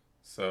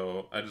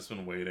 So I just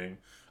been waiting.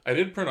 I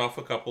did print off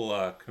a couple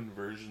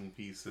conversion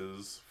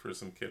pieces for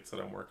some kits that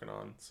I'm working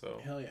on.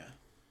 So hell yeah,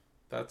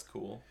 that's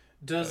cool.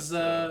 That's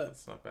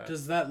not bad.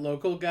 Does that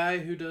local guy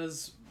who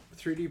does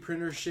 3D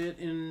printer shit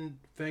in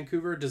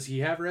Vancouver, does he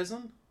have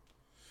resin?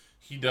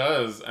 He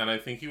does, and I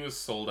think he was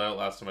sold out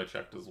last time I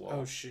checked as well.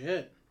 Oh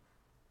shit.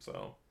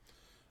 So,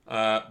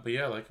 but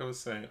yeah, like I was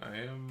saying, I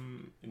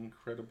am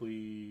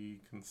incredibly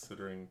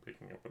considering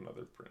picking up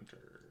another printer.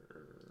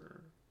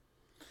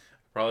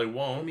 Probably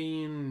won't. I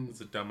mean,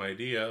 it's a dumb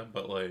idea,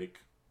 but like,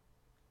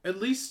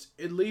 at least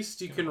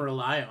you can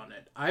rely on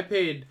it. I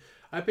paid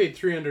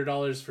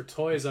 $300 for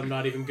toys I'm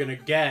not even gonna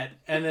get,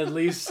 and at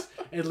least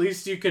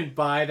you can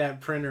buy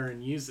that printer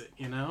and use it.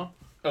 You know?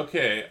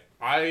 Okay,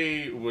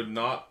 I would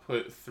not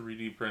put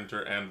 3D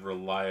printer and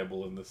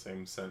reliable in the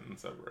same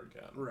sentence ever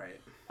again.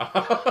 Right.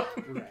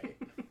 Right.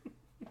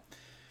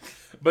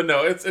 But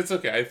no, it's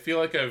okay. I feel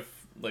like I've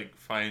like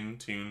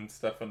fine-tuned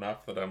stuff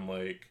enough that I'm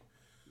like,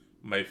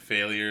 my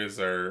failures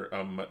are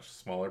a much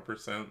smaller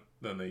percent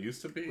than they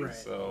used to be. Right,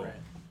 so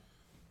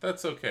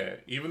that's okay.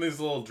 Even these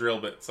little drill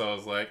bits, I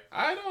was like,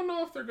 I don't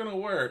know if they're gonna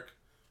work,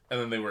 and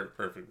then they work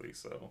perfectly.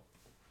 So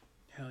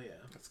hell yeah,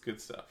 that's good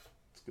stuff.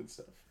 It's good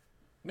stuff.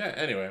 Yeah.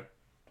 Anyway,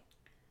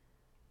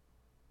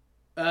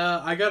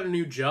 I got a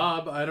new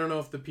job. I don't know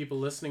if the people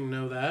listening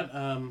know that.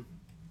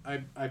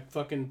 I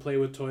fucking play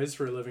with toys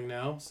for a living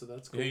now, so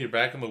that's cool. Yeah, you're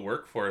back in the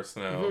workforce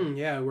now.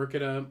 Yeah, I work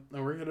at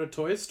a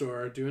toy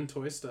store doing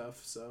toy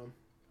stuff. So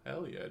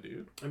Hell yeah,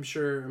 dude. I'm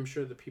sure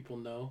the people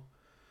know.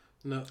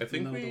 No, I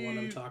think know we the one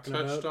I'm talking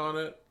touched about. on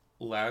it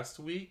last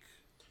week,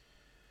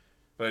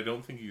 but I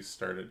don't think you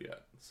started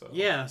yet. So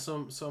Yeah,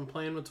 so I'm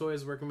playing with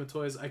toys, working with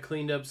toys. I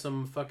cleaned up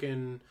some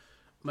fucking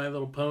My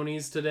Little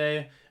Ponies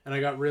today, and I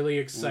got really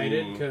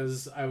excited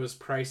because I was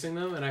pricing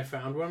them, and I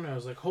found one, and I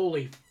was like,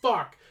 "Holy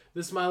fuck!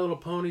 This My Little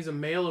Pony's a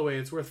mail away.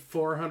 It's worth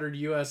 $400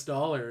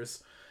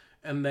 US."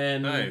 And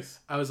then nice.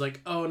 I was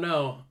like, "Oh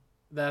no,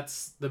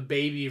 that's the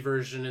baby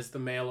version is the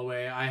mail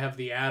away. I have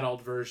the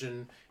adult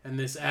version, and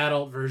this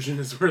adult version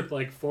is worth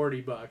like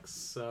 $40."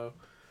 So.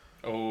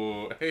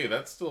 Oh, hey,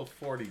 that's still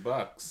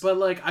 $40. But,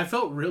 like, I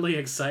felt really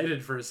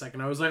excited for a second.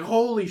 I was like,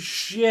 holy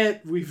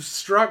shit, we've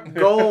struck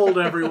gold,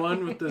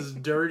 everyone, with this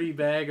dirty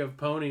bag of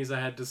ponies I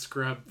had to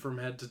scrub from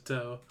head to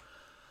toe.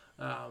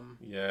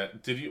 Yeah.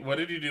 What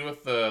did you do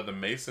with the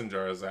mason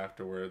jars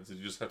afterwards? Did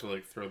you just have to,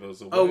 like, throw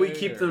those away? Oh, we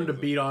keep them to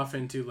beat off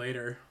into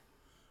later.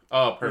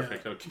 Oh,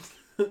 perfect. Yeah.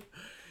 Okay.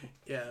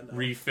 Yeah, no.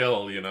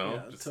 Refill, you know?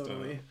 Yeah, just,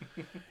 totally.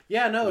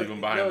 Yeah, no. Leave them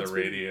behind the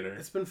radiator.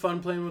 It's been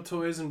fun playing with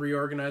toys and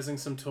reorganizing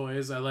some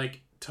toys. I, like,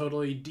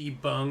 totally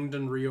debunged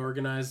and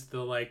reorganized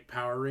the, like,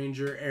 Power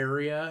Ranger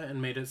area and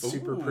made it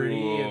super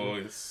pretty.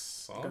 And I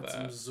saw got that.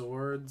 some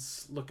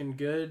Zords looking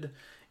good.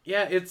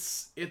 Yeah,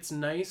 it's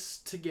nice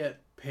to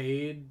get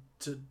paid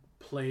to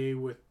play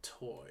with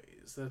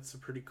toys. That's a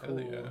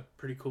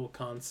pretty cool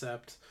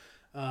concept.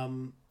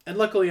 And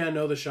luckily I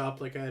know the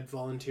shop. Like, I had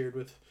volunteered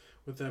with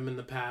them in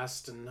the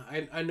past, and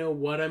I know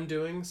what I'm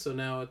doing, so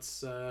now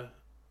it's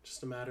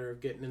just a matter of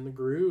getting in the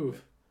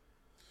groove.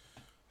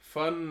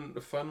 Fun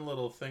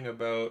little thing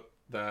about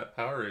that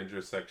Power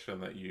Ranger section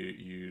that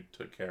you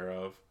took care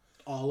of.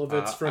 All of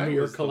it's from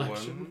your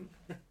collection.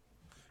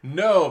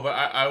 No, but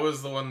I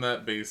was the one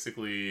that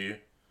basically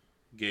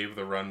gave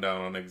the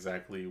rundown on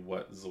exactly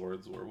what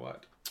Zords were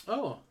what.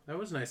 Oh, that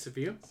was nice of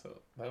you. So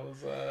that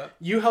was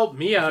you helped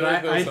me out.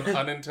 That was an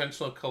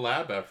unintentional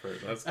collab effort.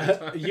 That's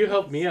good you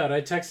helped me out.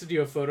 I texted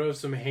you a photo of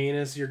some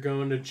heinous "you're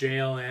going to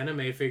jail"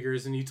 anime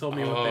figures, and you told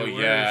me what they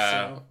were.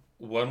 Yeah, so.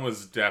 One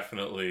was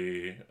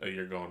definitely a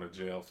 "you're going to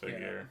jail"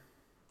 figure.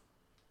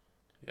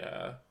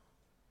 Yeah,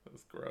 that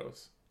was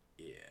gross.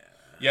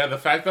 Yeah, the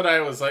fact that I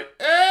was like,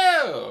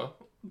 ew.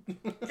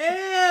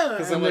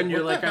 And then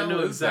you're like, I know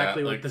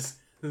exactly what this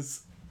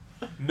is.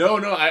 No,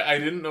 I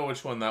didn't know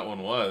which one that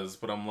one was,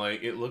 but I'm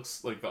like, it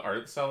looks like the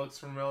art style looks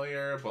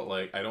familiar, but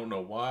like I don't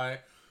know why.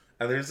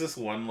 And there's this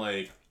one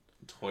like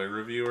toy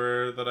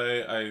reviewer that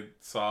I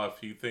saw a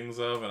few things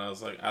of, and I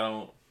was like, I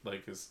don't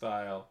like his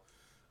style.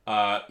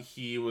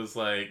 He was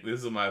like,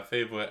 this is my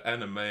favorite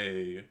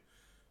anime,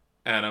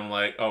 and I'm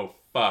like, oh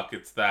fuck,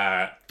 it's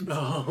that.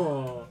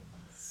 Oh.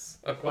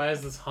 Why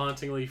is this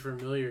hauntingly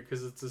familiar?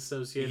 Because it's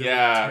associated with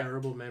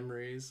terrible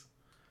memories.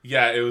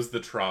 Yeah, it was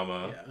the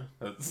trauma. Yeah,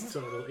 that's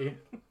totally.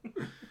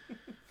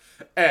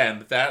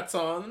 And that's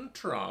on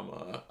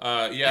trauma.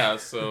 Yeah,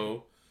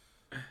 so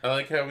I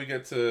like how we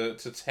get to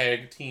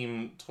tag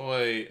team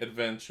toy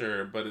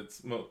adventure, but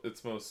it's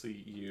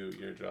mostly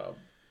your job.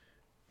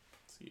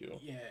 It's you.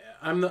 Yeah,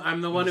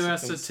 I'm the one who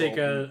has to take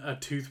a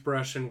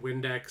toothbrush and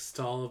Windex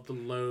to all of the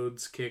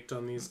loads kicked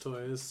on these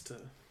toys to.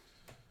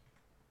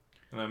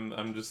 And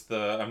I'm just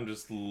the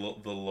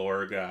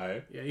lore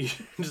guy. Yeah, you're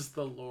just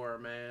the lore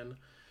man.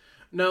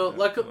 No,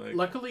 yeah,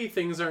 luckily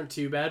things aren't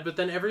too bad. But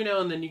then every now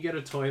and then you get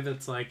a toy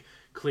that's like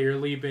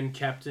clearly been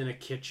kept in a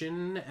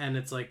kitchen and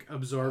it's like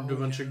absorbed a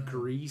bunch of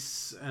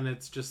grease and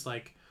it's just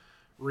like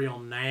real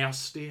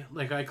nasty.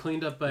 Like I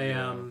cleaned up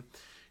a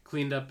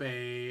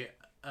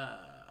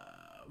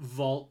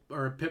Vault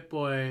or a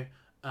Pip-Boy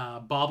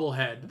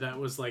bobblehead that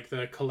was like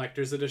the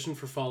collector's edition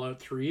for Fallout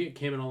 3. It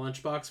came in a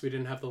lunchbox. We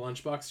didn't have the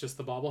lunchbox, just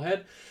the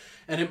bobblehead.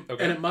 And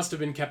it must have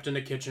been kept in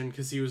a kitchen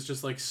because he was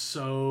just like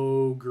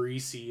so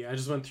greasy. I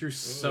just went through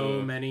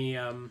so many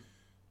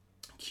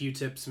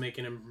Q-tips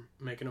making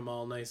him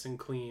all nice and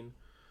clean.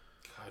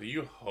 God,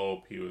 you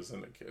hope he was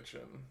in the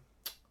kitchen.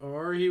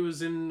 Or he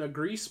was in a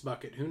grease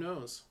bucket. Who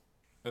knows?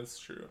 That's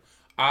true.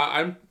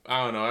 I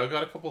don't know. I've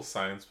got a couple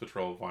Science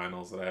Patrol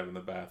vinyls that I have in the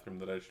bathroom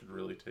that I should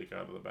really take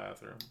out of the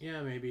bathroom.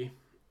 Yeah, maybe.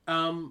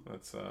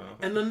 That's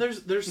And then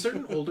there's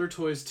certain older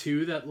toys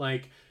too that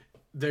like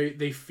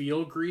they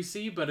feel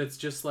greasy, but it's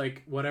just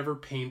like whatever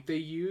paint they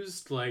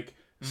used like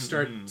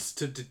starts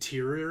to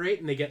deteriorate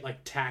and they get like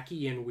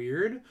tacky and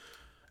weird.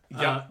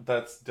 Yeah,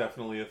 that's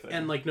definitely a thing.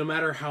 And like no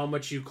matter how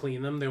much you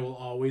clean them, they will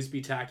always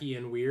be tacky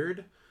and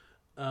weird.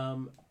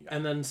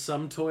 And then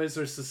some toys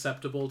are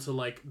susceptible to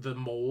like the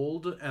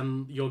mold,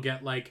 and you'll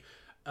get like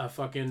a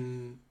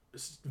fucking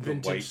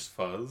vintage the white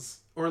fuzz,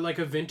 or like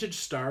a vintage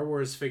Star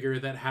Wars figure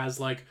that has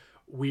like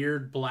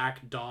weird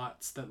black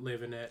dots that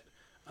live in it.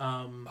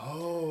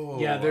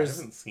 Yeah, I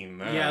haven't seen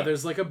that. Yeah,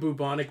 there's like a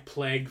bubonic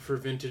plague for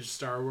vintage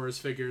Star Wars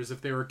figures if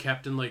they were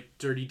kept in like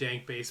dirty,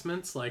 dank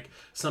basements. Like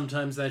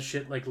sometimes that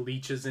shit like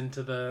leaches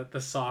into the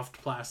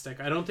soft plastic.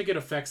 I don't think it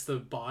affects the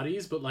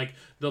bodies, but like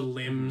the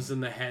limbs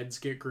and the heads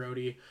get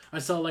grody. I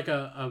saw like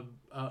a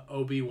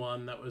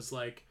Obi-Wan that was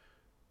like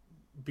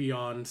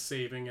beyond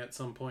saving at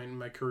some point in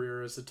my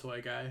career as a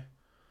toy guy.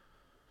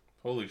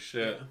 Holy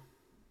shit.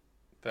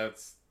 Yeah.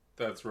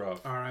 That's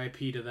rough.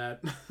 R.I.P. to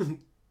that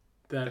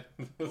that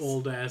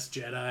old ass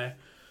Jedi.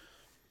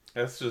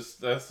 That's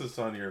just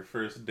on your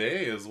first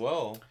day as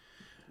well.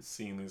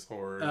 Seeing these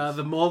horrors.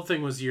 The mold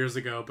thing was years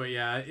ago, but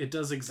yeah, it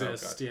does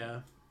exist.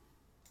 Yeah.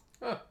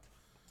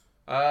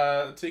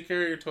 Take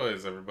care of your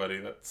toys, everybody.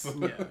 That's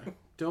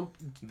Don't.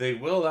 They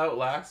will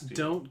outlast you.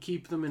 Don't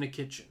keep them in a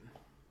kitchen.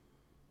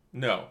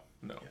 No.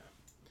 Yeah.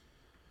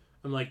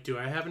 I'm like, do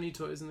I have any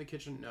toys in the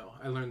kitchen? No,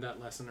 I learned that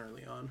lesson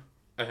early on.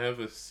 I have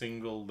a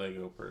single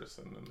Lego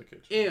person in the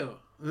kitchen. Ew.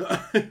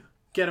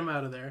 Get him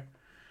out of there.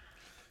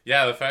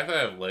 Yeah, the fact that I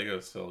have Lego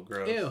still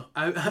gross. Ew.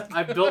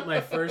 I built my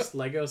first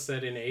Lego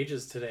set in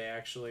ages today,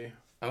 actually.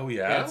 Oh,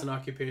 yeah? Yeah, it's an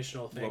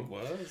occupational thing.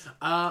 What was?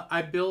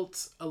 I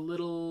built a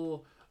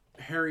little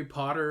Harry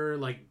Potter,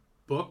 like,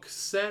 book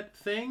set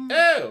thing.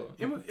 Ew!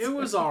 It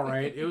was all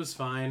right. It was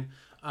fine.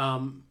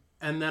 And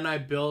then I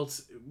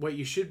built what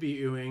you should be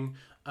doing,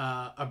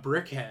 a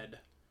brick head.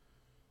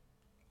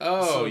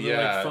 Oh, so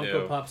yeah. Like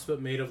Funko Pops,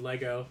 but made of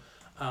Lego.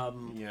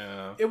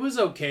 Yeah. It was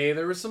okay.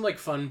 There were some like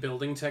fun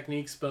building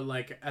techniques, but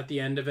like at the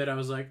end of it, I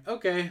was like,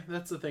 okay,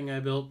 that's the thing I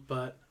built,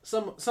 but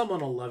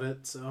someone will love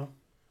it. So.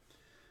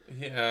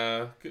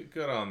 Yeah,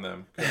 good on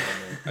them. Good on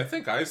them. I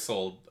think I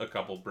sold a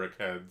couple brick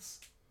heads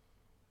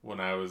when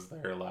I was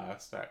there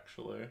last,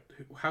 actually.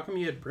 How come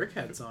you had brick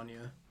heads on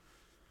you?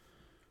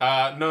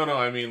 No,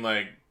 I mean,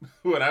 like,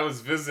 when I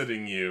was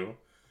visiting you,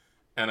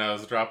 and I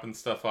was dropping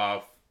stuff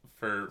off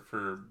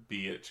for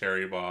B at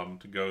Cherry Bomb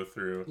to go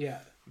through.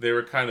 Yeah. They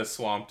were kind of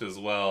swamped as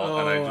well,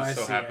 Oh, and I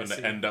just I happened see.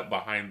 to end up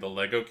behind the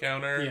Lego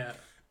counter. Yeah.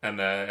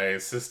 And I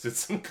assisted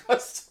some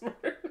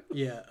customers.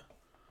 Yeah.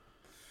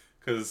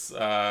 Because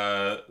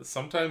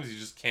sometimes you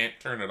just can't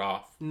turn it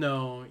off.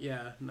 No.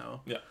 Yeah.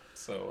 No. Yeah.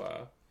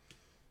 So,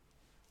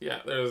 yeah,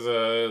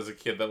 there's a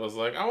kid that was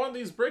like, I want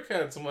these brick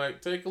heads. I'm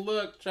like, take a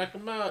look, check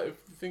them out. If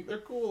you think they're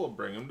cool, I'll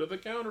bring them to the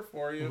counter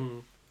for you. Mm-hmm.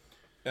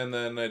 And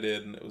then I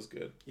did, and it was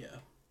good. Yeah.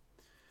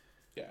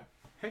 Yeah.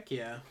 Heck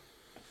yeah.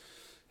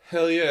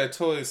 Hell yeah,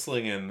 toy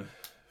slinging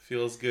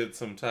feels good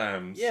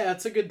sometimes. Yeah,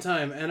 it's a good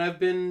time, and I've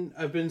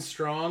been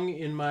strong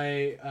in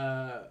my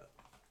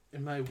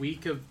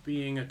week of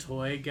being a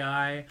toy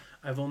guy.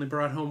 I've only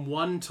brought home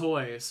one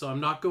toy, so I'm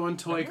not going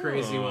toy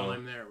crazy while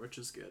I'm there, which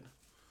is good.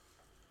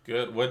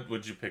 Good. What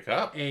would you pick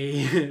up?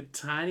 A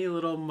tiny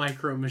little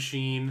micro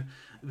machine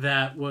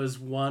that was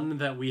one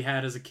that we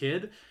had as a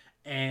kid,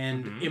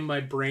 and in my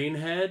brain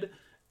head,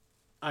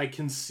 I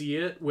can see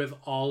it with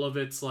all of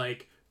its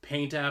like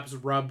paint apps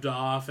rubbed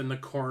off and the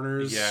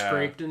corners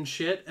scraped and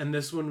shit, and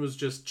this one was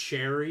just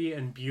cherry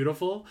and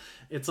beautiful.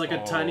 It's like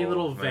a tiny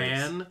little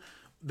van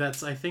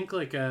that's I think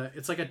like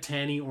it's like a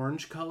tanny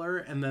orange color,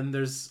 and then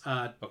there's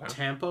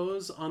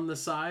tampos on the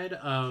side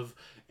of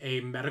a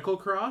medical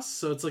cross,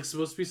 so it's like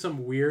supposed to be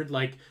some weird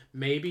like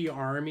maybe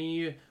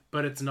army,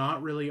 but it's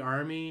not really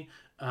army,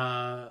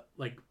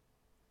 like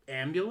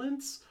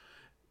ambulance.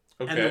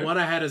 And the one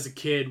I had as a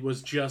kid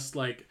was just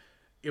like,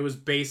 it was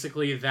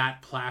basically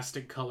that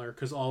plastic color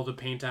because all the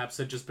paint apps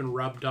had just been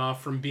rubbed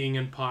off from being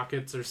in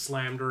pockets or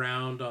slammed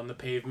around on the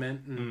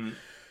pavement. And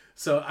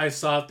so I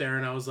saw it there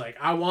and I was like,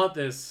 I want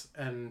this.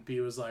 And B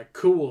was like,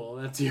 cool,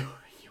 that's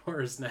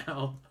yours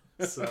now.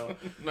 So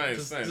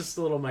nice. Just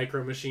a little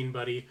micro machine,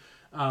 buddy.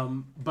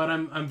 But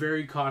I'm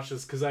very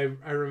cautious because I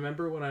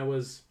remember when I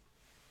was,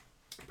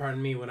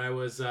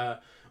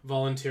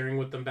 volunteering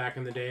with them back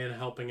in the day and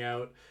helping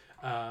out,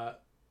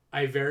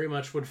 I very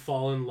much would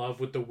fall in love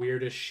with the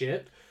weirdest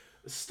shit.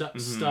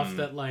 Stuff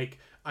that, like,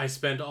 I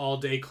spent all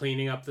day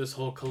cleaning up this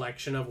whole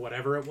collection of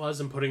whatever it was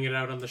and putting it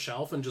out on the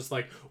shelf, and just,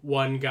 like,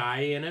 one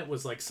guy in it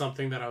was, like,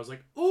 something that I was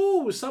like,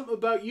 ooh, something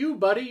about you,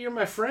 buddy. You're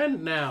my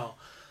friend now.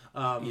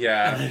 And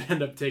I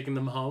end up taking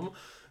them home.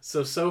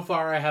 So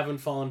far I haven't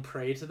fallen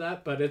prey to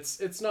that, but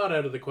it's not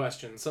out of the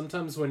question.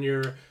 Sometimes when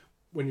you're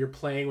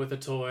playing with a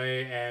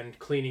toy and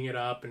cleaning it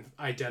up and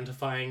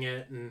identifying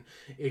it, and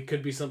it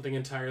could be something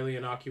entirely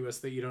innocuous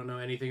that you don't know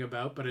anything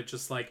about, but it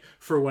just like,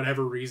 for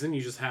whatever reason,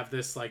 you just have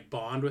this like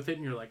bond with it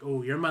and you're like,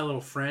 oh, you're my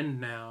little friend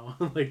now.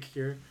 Like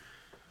you're...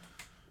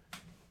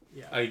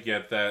 Yeah. I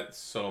get that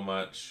so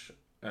much,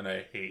 and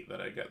I hate that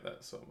I get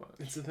that so much.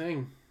 It's a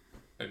thing.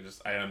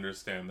 I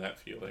understand that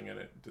feeling, and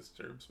it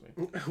disturbs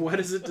me. Why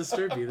does it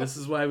disturb you? This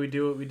is why we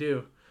do what we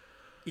do.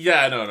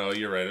 Yeah, no,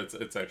 you're right.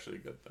 It's actually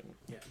a good thing.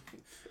 Yeah.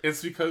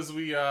 It's because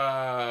we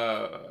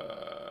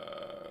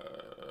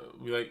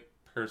like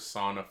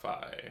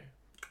personify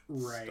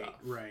stuff.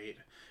 Right.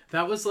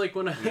 That was like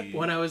when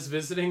I was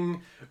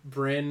visiting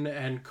Bryn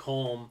and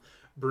Colm.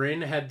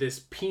 Bryn had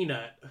this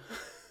peanut.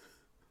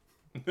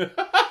 The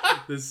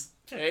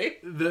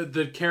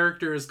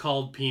character is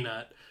called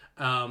Peanut.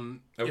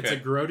 It's a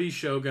Grody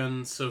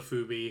Shogun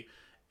Sofubi,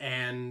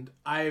 and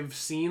I've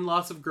seen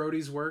lots of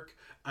Grody's work.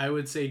 I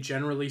would say,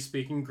 generally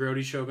speaking,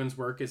 Grody Shogun's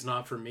work is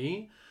not for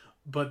me.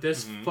 But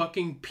this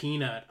fucking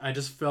peanut, I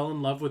just fell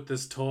in love with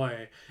this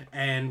toy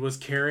and was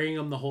carrying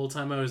him the whole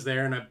time I was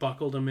there, and I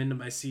buckled him into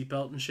my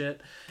seatbelt and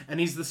shit. And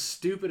he's the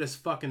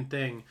stupidest fucking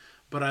thing.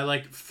 But I,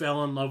 like,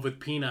 fell in love with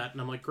Peanut, and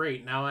I'm like,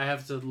 great, now I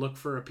have to look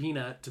for a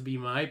Peanut to be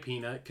my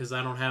Peanut, because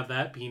I don't have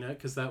that Peanut,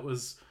 because that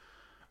was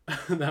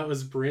that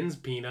was Bryn's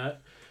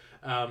Peanut.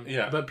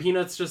 But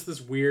Peanut's just this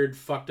weird,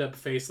 fucked up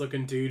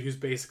face-looking dude who's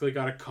basically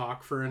got a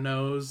cock for a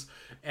nose,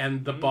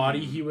 and the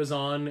body he was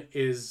on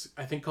is,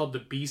 I think, called the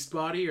Beast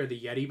body or the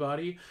Yeti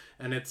body,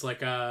 and it's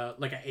like a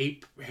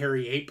ape,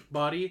 hairy ape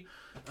body.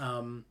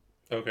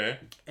 Okay.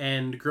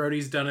 And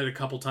Grody's done it a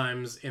couple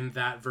times in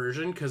that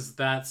version, because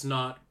that's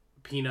not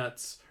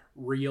Peanut's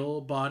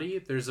real body.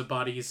 There's a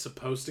body he's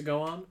supposed to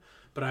go on,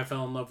 but I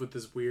fell in love with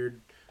this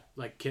weird,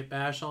 like, Kit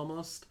Bash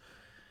almost.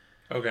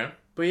 Okay.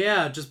 But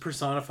yeah, just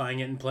personifying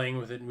it and playing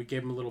with it, and we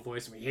gave him a little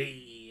voice, and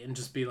hey, and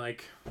just be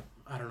like,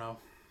 I don't know,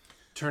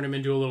 turn him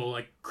into a little,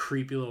 like,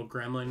 creepy little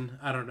gremlin.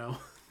 I don't know.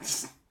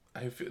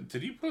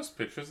 Did you post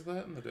pictures of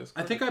that in the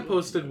Discord? I think I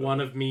posted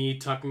one of me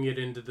tucking it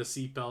into the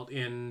seatbelt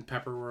in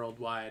Pepper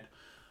Worldwide.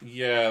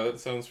 Yeah,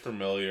 that sounds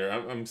familiar.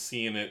 I'm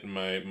seeing it in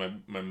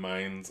my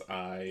mind's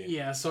eye.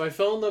 Yeah, so I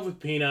fell in love with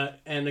Peanut,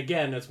 and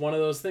again, it's one of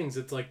those things.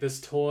 It's like this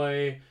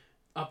toy,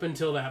 up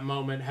until that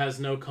moment,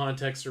 has no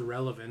context or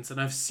relevance. And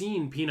I've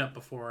seen Peanut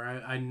before.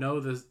 I know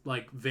this,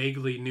 like,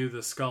 vaguely knew the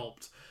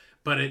sculpt,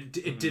 but it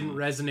didn't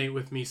resonate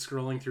with me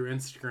scrolling through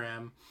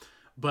Instagram.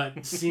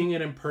 But seeing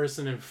it in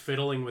person and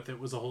fiddling with it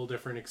was a whole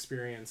different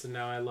experience. And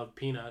now I love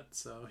Peanut,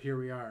 so here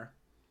we are.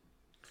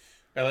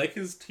 I like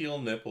his teal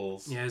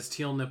nipples. Yeah, his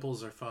teal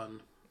nipples are fun.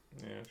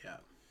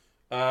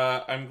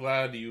 Yeah. I'm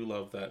glad you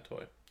love that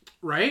toy.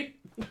 Right?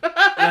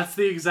 That's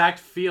the exact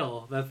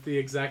feel. That's the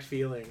exact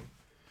feeling.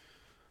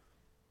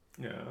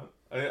 Yeah.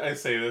 I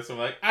say this, I'm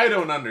like, I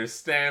don't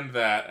understand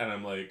that. And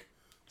I'm like,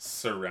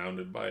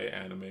 surrounded by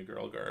anime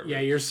girl garbage. Yeah,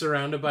 you're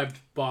surrounded by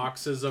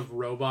boxes of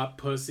robot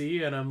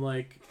pussy, and I'm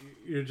like,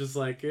 you're just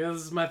like, yeah,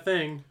 this is my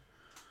thing.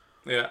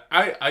 Yeah,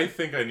 I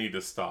think I need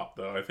to stop,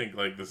 though. I think,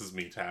 like, this is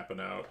me tapping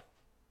out.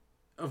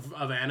 Of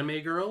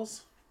anime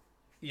girls?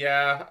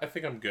 Yeah, I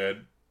think I'm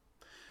good.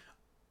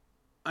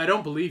 I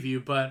don't believe you,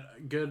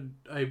 but good.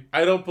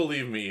 I don't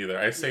believe me either.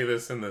 I say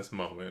this in this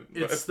moment.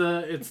 It's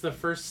the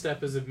first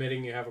step is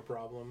admitting you have a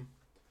problem.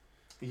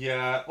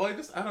 Yeah, well,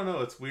 I don't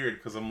know. It's weird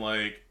because I'm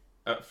like,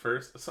 at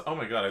first, oh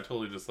my god, I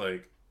totally just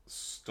like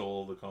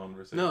stole the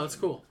conversation. No, it's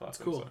cool. It's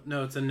cool.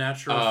 No, it's a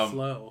natural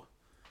flow.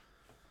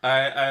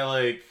 I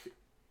like.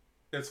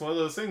 It's one of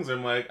those things where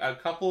I'm like, a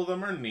couple of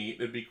them are neat.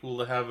 It'd be cool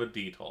to have a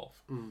Detolf.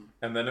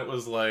 And then it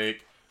was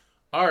like,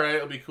 alright,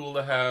 it'll be cool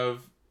to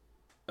have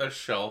a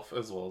shelf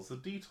as well as a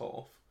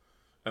Detolf.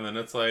 And then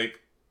it's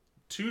like,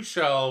 2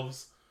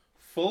 shelves,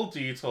 full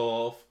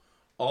Detolf,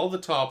 all the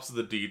tops of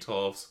the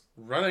Detolfs,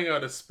 running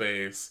out of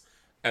space.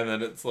 And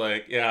then it's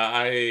like, yeah,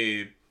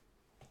 I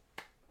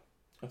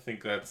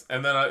think that's...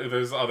 And then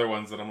there's other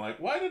ones that I'm like,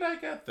 why did I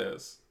get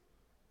this?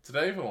 Did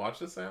I even watch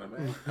this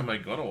anime? Am I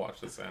gonna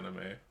watch this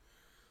anime?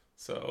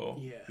 So,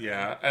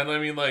 yeah. And I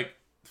mean, like,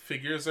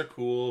 figures are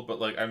cool,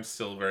 but, like, I'm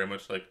still very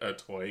much, like, a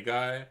toy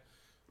guy.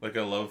 Like,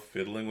 I love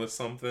fiddling with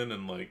something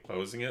and, like,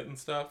 posing it and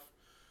stuff.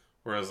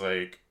 Whereas,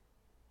 like,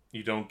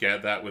 you don't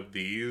get that with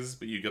these,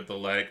 but you get the,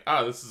 like,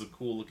 this is a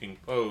cool-looking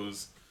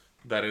pose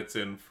that it's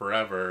in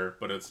forever,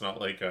 but it's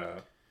not, like,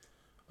 a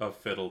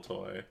fiddle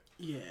toy.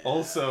 Yeah.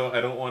 Also,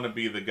 I don't want to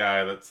be the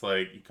guy that's,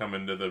 like, you come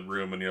into the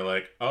room and you're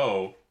like,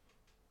 oh,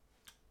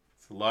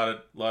 it's a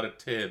lot of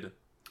tid.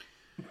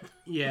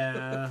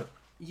 Yeah.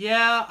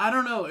 Yeah, I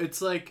don't know.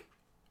 It's like,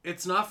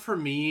 it's not for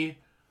me,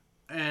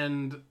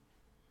 and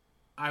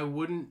I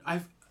wouldn't...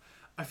 I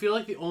feel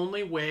like the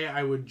only way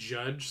I would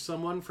judge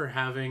someone for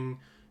having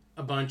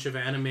a bunch of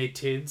anime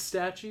tid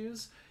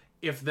statues,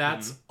 if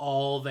that's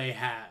all they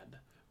had.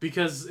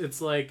 Because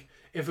it's like,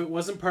 if it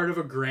wasn't part of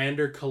a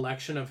grander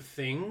collection of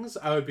things,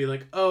 I would be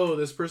like, oh,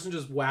 this person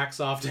just whacks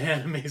off to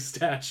anime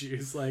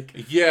statues.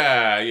 Like,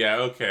 yeah,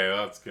 okay,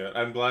 that's good.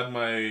 I'm glad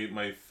my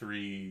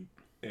 3A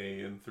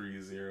and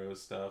 3-0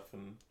 stuff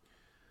and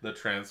the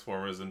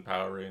Transformers and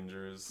Power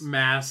Rangers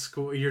mask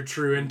your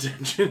true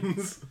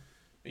intentions.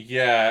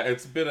 Yeah,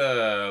 it's been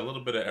a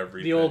little bit of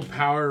everything. The old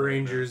Power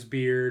Rangers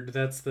beard,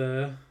 that's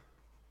Power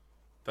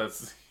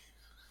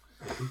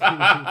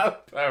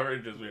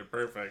Rangers beard,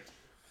 perfect.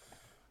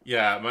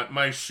 Yeah,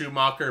 my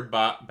Schumacher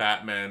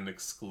Batman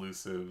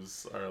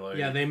exclusives are like...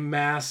 Yeah, they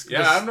mask...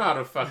 Yeah, I'm not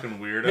a fucking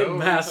weirdo. They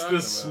mask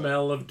the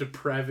smell of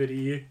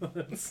depravity.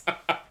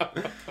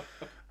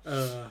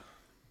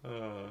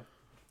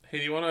 Hey,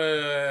 do you want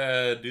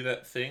to do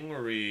that thing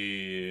where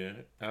we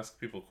ask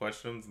people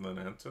questions and then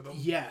answer them?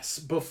 Yes.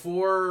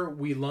 Before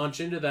we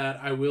launch into that,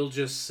 I will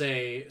just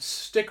say,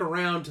 stick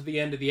around to the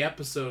end of the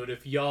episode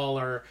if y'all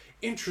are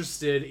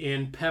interested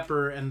in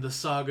Pepper and the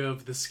Saga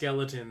of the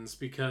Skeletons,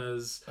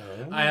 because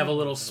I have a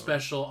little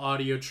special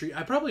audio treat.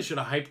 I probably should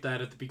have hyped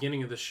that at the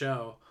beginning of the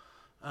show.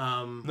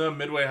 No,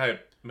 Midway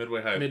Hype. We're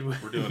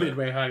doing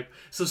Midway Hype.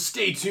 So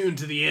stay tuned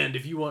to the end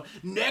if you want.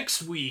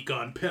 Next week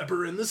on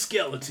Pepper and the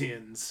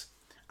Skeletons,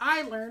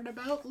 I learned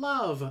about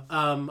love.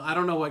 I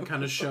don't know what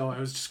kind of show I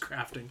was just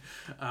crafting.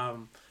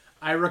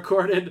 I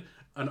recorded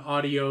an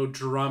audio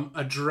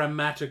a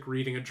dramatic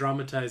reading, a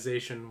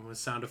dramatization with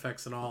sound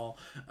effects and all,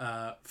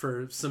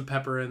 for some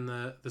Pepper in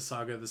the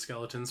Saga of the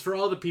Skeletons. For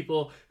all the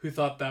people who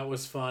thought that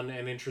was fun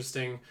and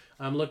interesting,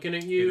 I'm looking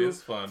at you. It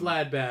is fun.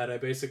 Vlad Bad. I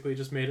basically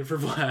just made it for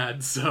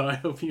Vlad, so I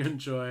hope you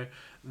enjoy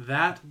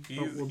that.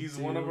 He's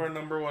one of our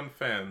number one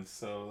fans,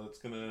 so it's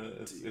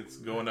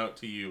going out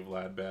to you,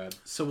 Vlad Bad.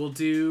 So we'll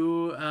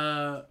do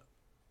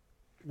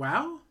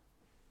WoW?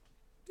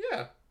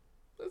 Yeah.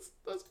 Let's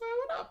wow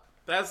it up.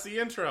 That's the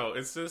intro.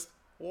 It's just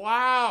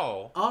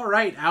wow. All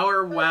right,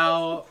 our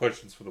WoW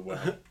questions for the WoW.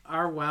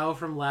 Our WoW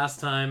from last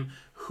time.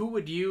 Who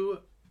would you?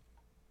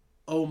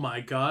 Oh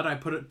my God! I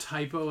put a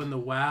typo in the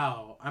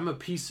WoW. I'm a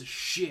piece of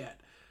shit.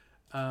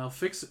 I'll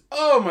fix it.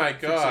 Oh my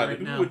God! Right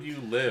Who now. would you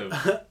live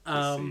to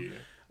see?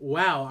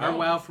 Wow, our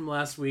WoW from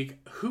last week.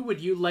 Who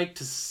would you like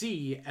to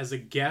see as a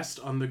guest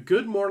on the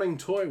Good Morning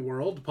Toy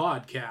World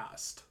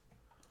podcast?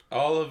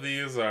 All of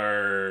these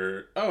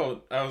are... Oh,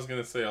 I was going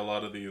to say a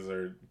lot of these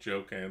are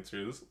joke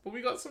answers, but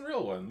we got some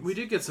real ones. We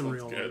did get some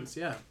real ones,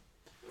 yeah.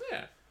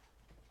 Yeah.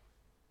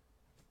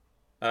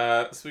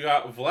 So we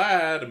got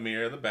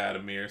Vladimir the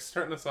Badimir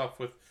starting us off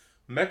with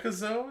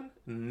Mechazone,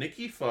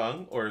 Nikki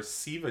Fung, or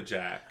Siva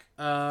Jack.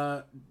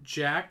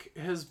 Jack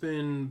has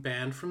been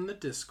banned from the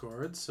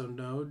Discord, so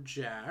no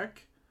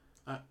Jack.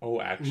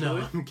 Actually?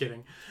 No, I'm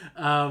kidding.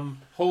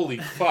 Holy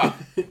fuck.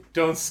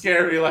 Don't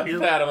scare me like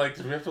that. I'm like,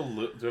 do we have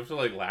to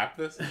like lap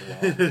this as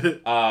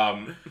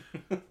well?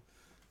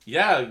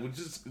 Yeah, we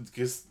just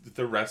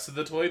the rest of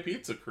the Toy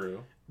Pizza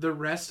crew. The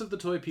rest of the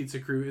Toy Pizza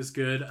crew is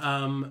good.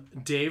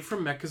 Dave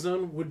from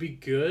Mechazone would be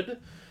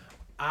good.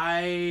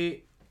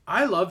 I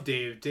love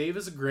Dave. Dave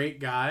is a great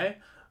guy,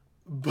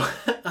 but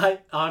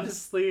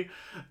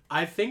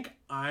I think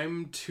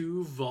I'm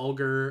too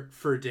vulgar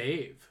for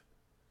Dave.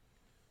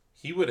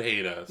 He would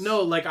hate us.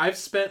 No, like I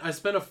spent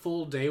a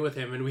full day with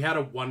him and we had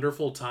a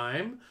wonderful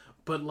time,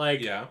 but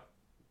like yeah.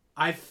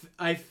 I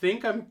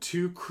think I'm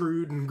too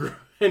crude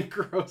and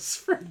gross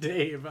for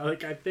Dave.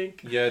 Like I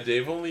think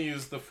Dave only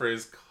used the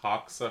phrase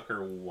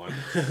cocksucker once.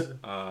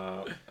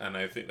 And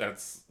I think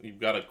you've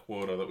got a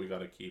quota that we got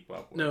to keep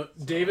up with. No,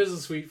 so. Dave is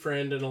a sweet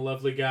friend and a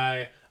lovely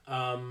guy.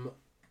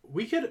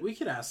 We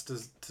could ask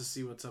to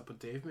see what's up with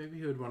Dave. Maybe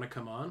he would want to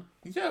come on.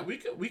 Yeah, we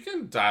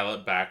can dial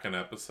it back an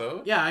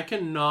episode. Yeah, I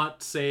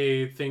cannot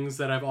say things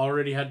that I've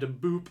already had to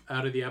boop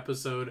out of the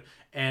episode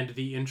and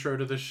the intro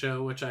to the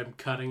show, which I'm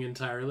cutting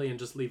entirely and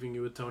just leaving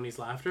you with Tony's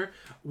laughter.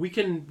 I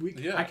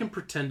can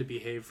pretend to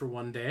behave for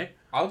one day.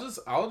 I'll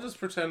just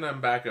pretend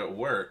I'm back at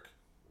work,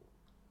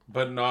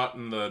 but not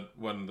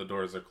when the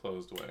doors are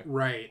closed way.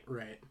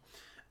 Right.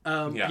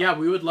 Yeah,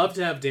 we would love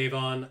to have Dave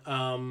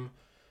on.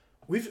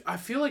 I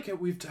feel like have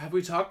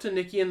we talked to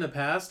Nikki in the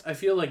past? I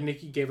feel like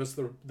Nikki gave us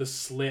the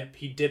slip.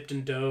 He dipped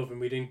and dove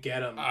and we didn't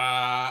get him.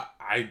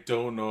 I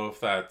don't know if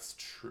that's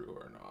true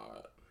or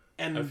not.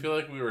 And I feel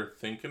like we were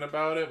thinking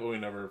about it, but we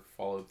never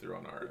followed through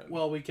on our end.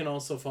 Well, we can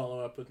also follow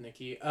up with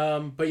Nikki.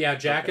 But yeah,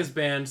 Jack is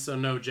banned, so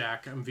no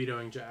Jack. I'm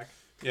vetoing Jack.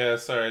 Yeah,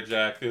 sorry,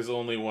 Jack. There's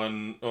only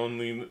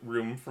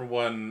room for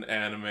one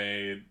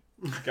anime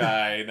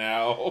guy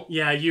now.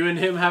 Yeah, you and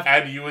him have...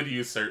 And you would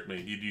usurp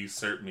me. You'd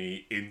usurp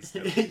me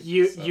instantly.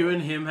 You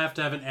and him have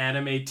to have an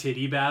anime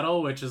titty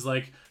battle, which is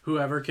like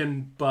whoever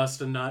can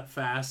bust a nut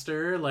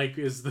faster, like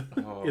is the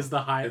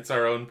high... It's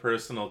our own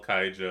personal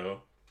Kaijo.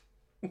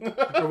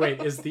 Or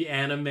wait, is the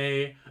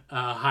anime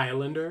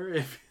Highlander?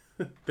 If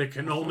there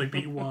can only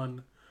be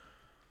one.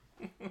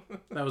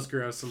 That was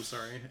gross. I'm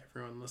sorry,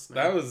 everyone listening.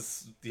 That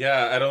was...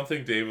 Yeah, I don't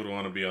think Dave would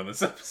want to be on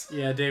this episode.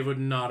 Yeah, Dave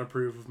would not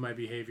approve of my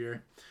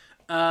behavior.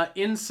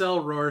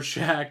 Incel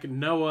Rorschach,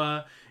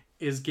 Noah,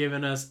 is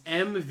giving us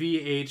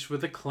MVH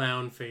with a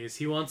clown face.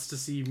 He wants to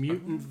see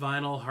Mutant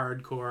Vinyl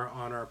Hardcore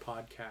on our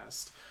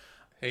podcast.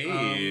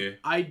 Hey.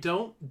 I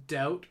don't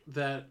doubt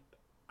that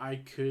I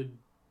could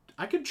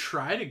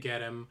try to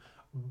get him,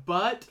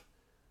 but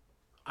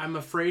I'm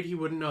afraid he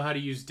wouldn't know how to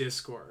use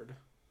Discord.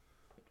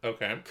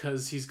 Okay.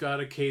 Because he's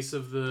got a case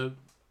of the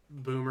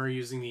boomer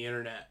using the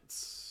internet.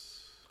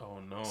 Oh,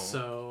 no.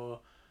 So...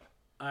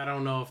 I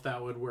don't know if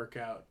that would work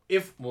out.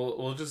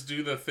 We'll just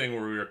do the thing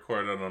where we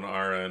record it on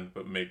our end,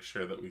 but make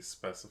sure that we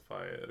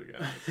specify it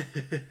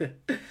again.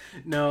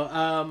 No,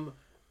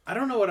 I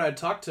don't know what I'd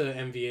talk to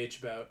MVH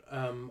about.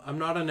 I'm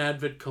not an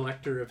avid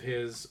collector of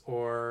his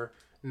or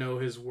know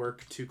his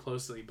work too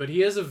closely, but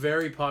he is a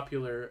very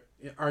popular,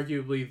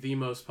 arguably the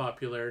most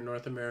popular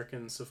North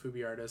American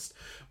Sofubi artist.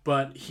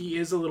 But he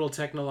is a little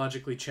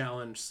technologically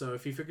challenged, so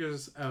if he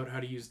figures out how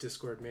to use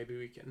Discord, maybe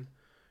we can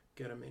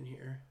get him in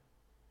here.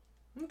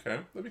 Okay,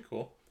 that'd be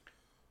cool.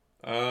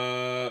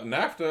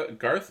 NAFTA,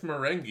 Garth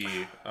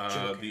Marenghi.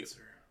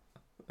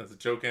 That's a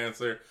joke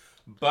answer.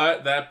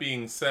 But that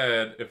being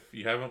said, if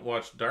you haven't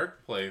watched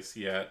Dark Place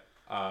yet,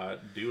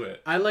 do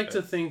it. I like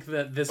to think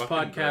that this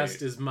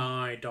podcast is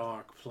my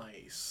dark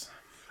place.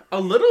 A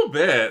little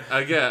bit.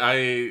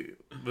 Again,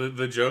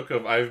 the joke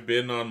of I've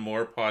been on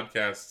more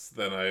podcasts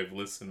than I've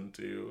listened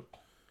to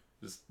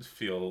just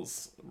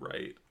feels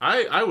right.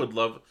 I would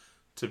love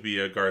to be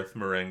a Garth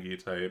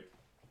Marenghi type.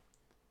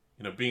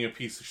 You know, being a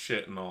piece of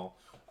shit and all.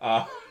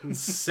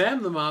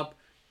 Sam them up,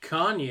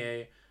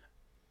 Kanye.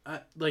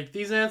 Like,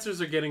 these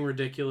answers are getting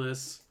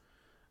ridiculous.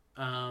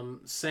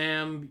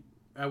 Sam...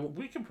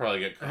 we could probably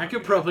get Kanye. I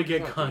could probably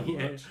get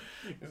Kanye.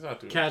 He's not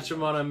doing Catch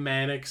him on a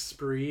manic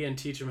spree and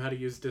teach him how to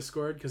use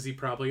Discord, because he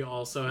probably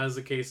also has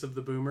a case of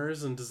the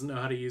boomers and doesn't know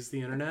how to use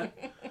the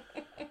internet.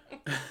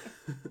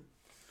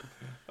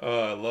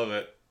 Oh, I love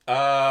it.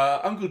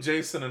 Uncle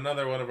Jason,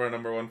 another one of our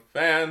number one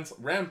fans.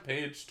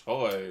 Rampage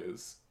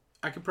Toys.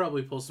 I could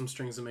probably pull some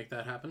strings and make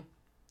that happen.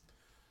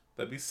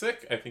 That'd be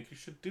sick. I think you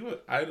should do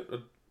it.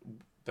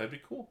 That'd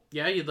be cool.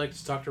 Yeah, you'd like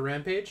to talk to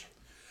Rampage?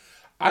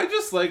 I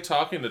just like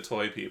talking to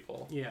toy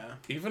people. Yeah.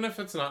 Even if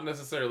it's not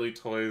necessarily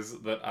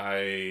toys that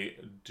I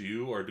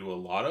do or do a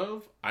lot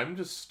of, I'm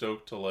just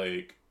stoked to,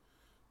 like,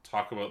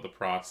 talk about the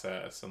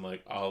process and,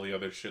 like, all the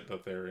other shit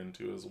that they're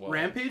into as well.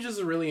 Rampage is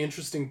a really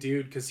interesting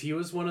dude, because he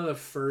was one of the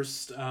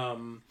first,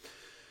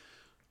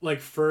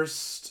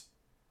 first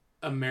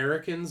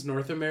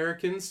North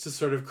Americans to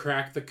sort of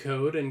crack the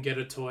code and get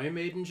a toy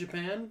made in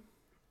Japan.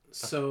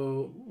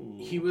 So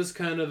he was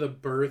kind of the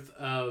birth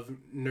of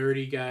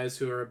nerdy guys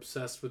who are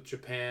obsessed with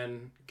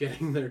Japan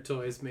getting their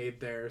toys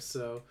made there.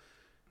 So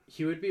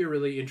he would be a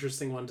really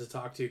interesting one to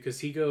talk to, because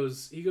he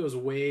goes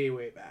way,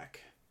 way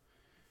back.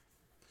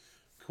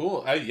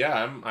 Cool.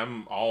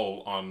 I'm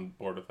all on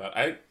board with that.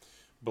 I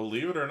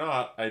believe it or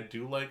not, I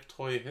do like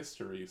toy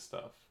history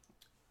stuff.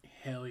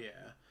 Hell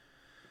yeah.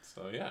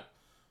 So yeah.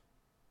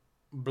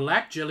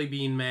 Black Jelly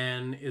Bean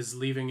Man is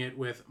leaving it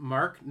with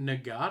Mark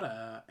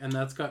Nagata, and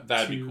that's got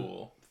That'd two be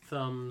cool.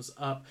 thumbs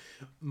up.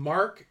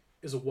 Mark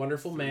is a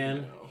wonderful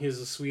man. He's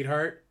a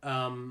sweetheart.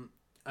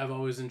 I've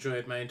always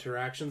enjoyed my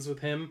interactions with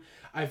him.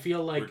 I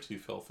feel like... We're too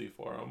filthy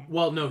for him.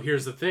 Well, no,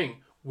 here's the thing.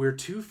 We're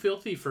too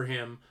filthy for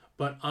him,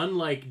 but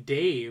unlike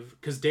Dave,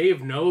 because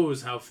Dave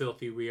knows how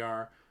filthy we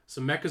are,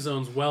 so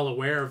Mechazone's well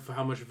aware of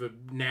how much of a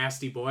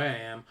nasty boy I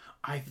am.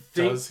 I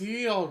think... Does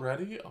he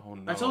already? Oh,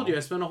 no. I told you, I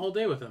spent a whole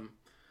day with him.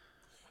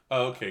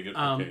 Oh, okay, good.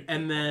 Okay,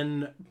 and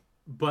then,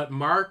 but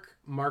Mark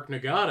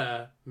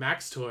Nagata,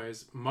 Max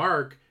Toys,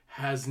 Mark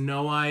has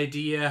no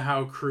idea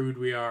how crude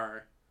we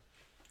are.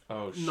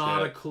 Oh, shit.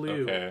 Not a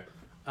clue. Okay.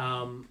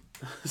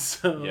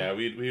 So yeah,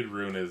 we'd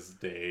ruin his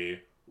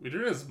day. We'd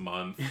ruin his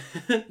month.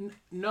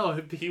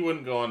 No, he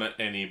wouldn't go on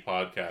any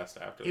podcast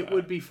after that. It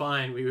would be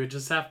fine. We would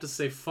just have to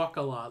say fuck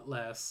a lot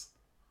less.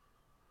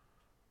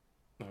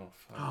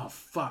 Oh,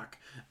 fuck.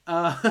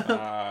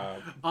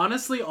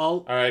 Honestly,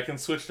 Alright, I can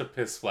switch to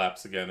piss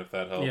flaps again if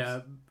that helps.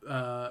 Yeah,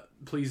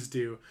 please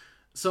do.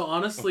 So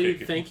honestly,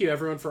 thank you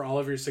everyone for all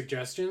of your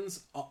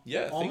suggestions.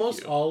 Yeah,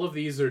 almost all of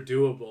these are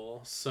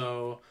doable.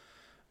 So,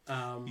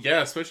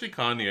 yeah, especially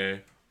Kanye.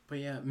 But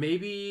yeah,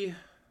 maybe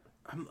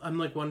I'm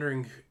like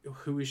wondering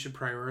who we should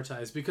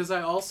prioritize, because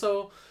I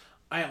also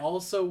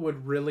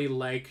would really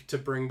like to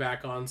bring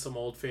back on some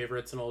old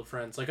favorites and old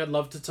friends. Like, I'd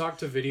love to talk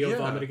to Video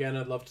Vomit again.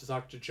 I'd love to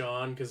talk to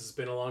John, because it's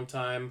been a long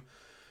time.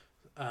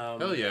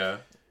 Hell yeah.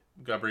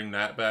 Gotta bring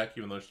Nat back,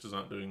 even though she's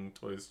not doing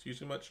toys too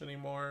much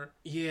anymore.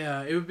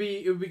 Yeah, it would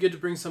be good to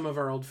bring some of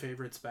our old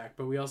favorites back,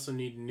 but we also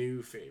need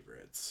new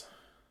favorites.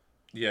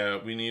 Yeah,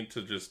 we need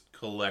to just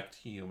collect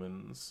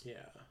humans.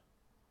 Yeah.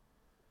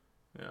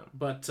 Yeah.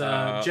 But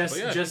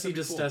Jesse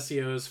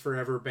DeStesio is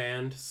forever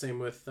banned. Same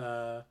with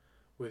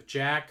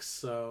Jax,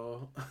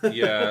 so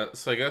yeah,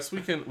 so I guess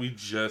we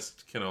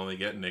just can only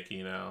get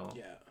Nikki now.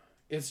 Yeah.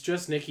 It's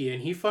just Nikki,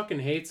 and he fucking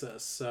hates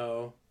us,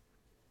 so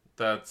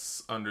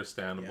that's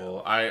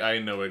understandable. Yeah. I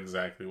know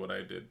exactly what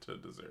I did to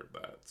deserve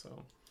that,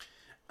 so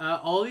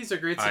all these are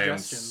great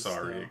suggestions. I am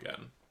sorry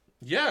again.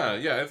 Yeah,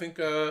 I think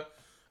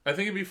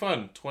it'd be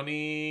fun.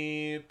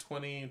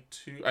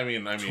 2022. I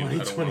mean I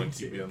don't want to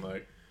keep being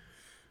like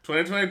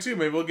 2022,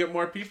 maybe we'll get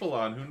more people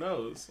on, who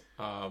knows.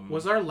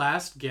 Was our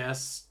last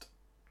guest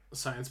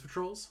Science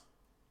Patrols?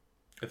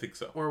 I think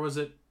so. Or was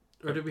it?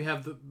 Or did we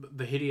have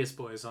the Hideous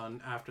Boys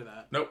on after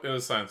that? Nope, it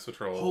was Science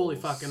Patrols. Holy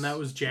fuck! And that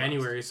was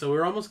January, so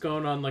we're almost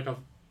going on like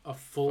a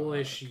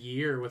full-ish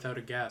year without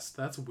a guest.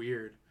 That's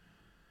weird.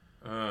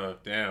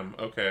 Damn.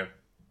 Okay.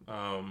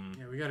 Yeah,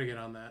 we got to get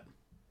on that.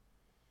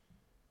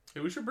 Hey,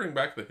 we should bring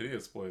back the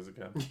Hideous Boys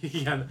again.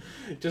 Yeah,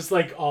 just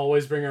like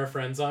always bring our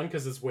friends on,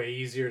 because it's way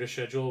easier to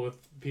schedule with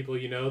people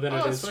you know than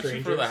it is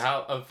strangers. For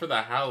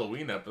the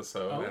Halloween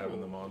episode, having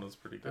them on was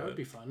pretty good. That would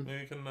be fun.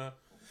 Maybe we can.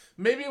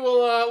 Maybe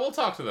we'll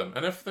talk to them,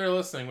 and if they're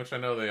listening, which I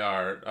know they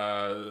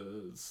are,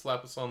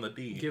 slap us on the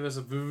D. Give us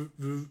a voo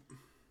voo.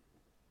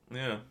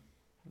 Yeah,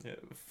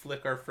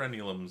 flick our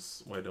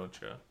frenulums. Why don't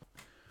you?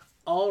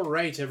 All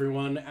right,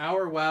 everyone.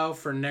 Our wow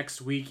for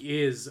next week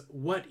is,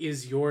 what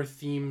is your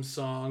theme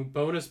song?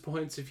 Bonus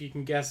points if you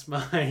can guess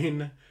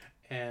mine.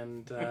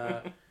 And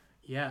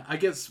yeah, I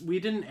guess we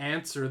didn't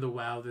answer the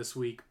wow this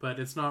week, but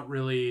it's not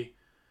really.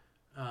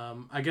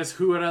 I guess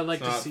who would I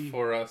like to see?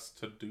 For us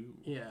to do.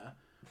 Yeah.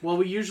 Well,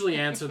 we usually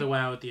answer the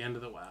wow at the end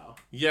of the wow.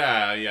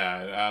 Yeah.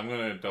 I'm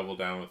gonna double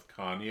down with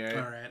Kanye.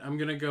 All right, I'm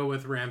gonna go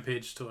with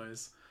Rampage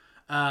Toys.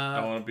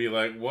 I want to be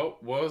like,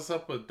 what was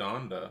up with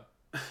Donda?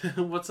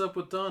 What's up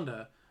with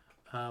Donda?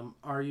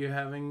 Are you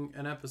having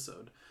an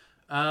episode?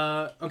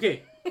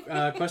 Okay,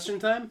 question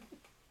time?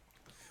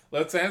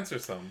 Let's answer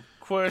some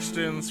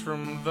questions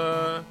from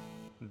the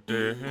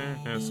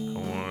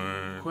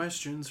Discord.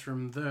 Questions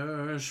from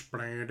the...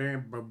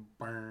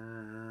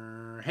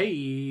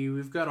 Hey,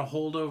 we've got a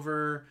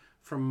holdover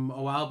from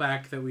a while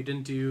back that we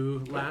didn't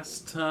do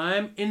last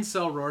time.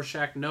 Incel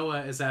Rorschach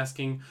Noah is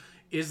asking,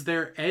 is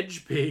there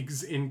edge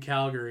pigs in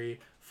Calgary?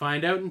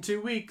 Find out in 2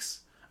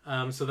 weeks.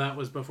 So that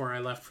was before I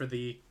left for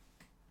the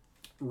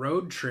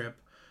road trip.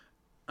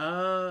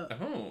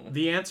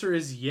 The answer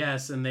is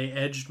yes, and they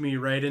edged me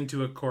right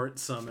into a court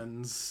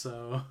summons,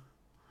 so...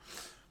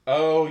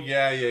 Oh,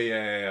 yeah.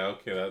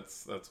 Okay,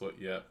 that's what,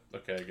 yeah.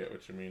 Okay, I get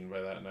what you mean by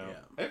that now.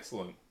 Yeah.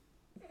 Excellent.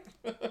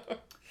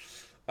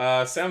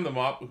 Sam the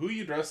Mop, who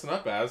you dressing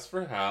up as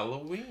for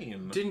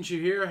Halloween? Didn't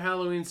you hear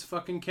Halloween's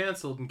fucking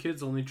canceled and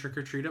kids only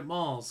trick-or-treat at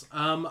malls?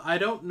 I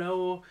don't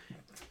know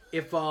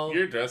if I'll...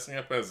 You're dressing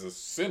up as a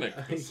cynic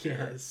this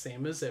year. Yeah,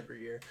 same as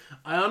every year.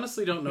 I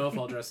honestly don't know if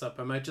I'll dress up.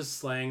 I might just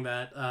slang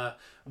that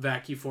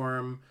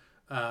vacuform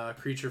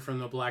creature from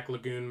the Black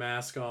Lagoon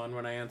mask on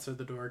when I answer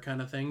the door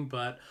kind of thing,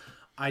 but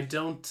I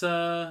don't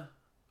know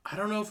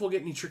if we'll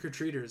get any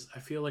trick-or-treaters. I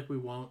feel like we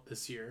won't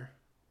this year.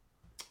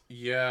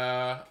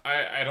 Yeah,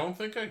 I don't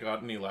think I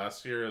got any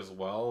last year as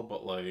well,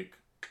 but like,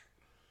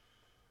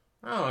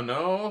 I don't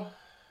know.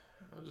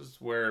 I'll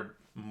just wear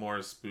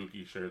more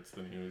spooky shirts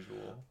than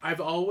usual.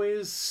 I've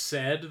always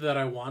said that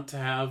I want to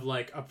have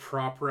like a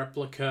prop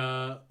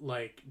replica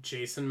like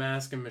Jason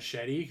mask and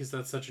machete because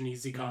that's such an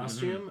easy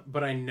costume,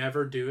 but I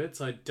never do it,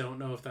 so I don't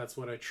know if that's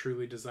what I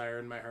truly desire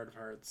in my heart of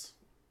hearts.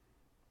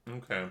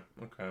 Okay.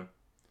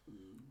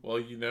 Well,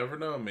 you never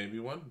know. Maybe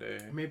one day.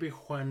 Maybe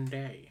one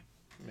day.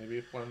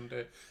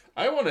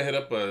 I want to hit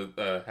up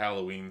a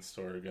Halloween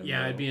store again.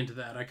 Yeah, though. I'd be into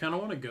that. I kind of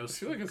want to go. I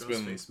feel like it's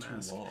been face too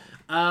mask. long.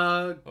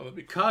 That'd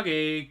be cool.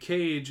 Kage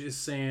Cage is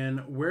saying,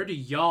 where do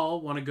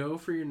y'all want to go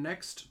for your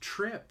next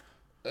trip?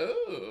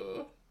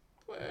 Oh,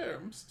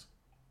 Worms.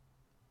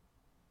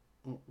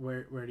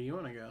 Where do you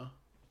want to go?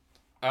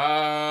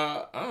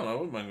 I don't know. I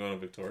wouldn't mind going to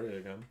Victoria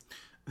again.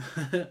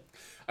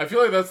 I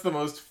feel like that's the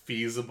most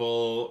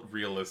feasible,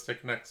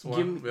 realistic next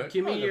one.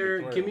 Give me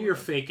your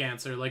fake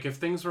answer. Like if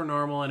things were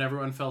normal and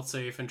everyone felt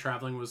safe and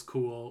traveling was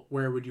cool,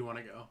 where would you want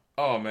to go?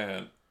 Oh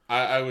man,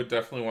 I would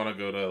definitely want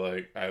to go to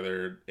like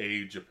either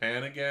A,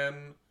 Japan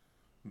again,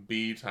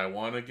 B,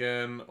 Taiwan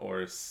again,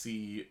 or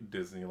C,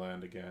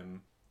 Disneyland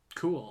again.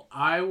 Cool.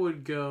 I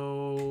would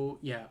go...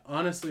 Yeah,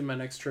 honestly, my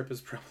next trip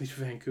is probably to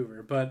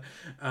Vancouver. But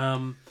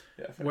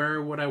where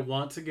would I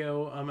want to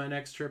go on my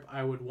next trip?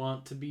 I would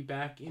want to be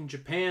back in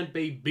Japan,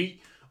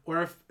 baby.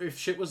 Or if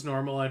shit was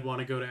normal, I'd want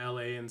to go to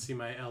LA and see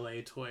my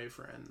LA toy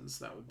friends.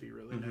 That would be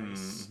really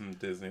nice.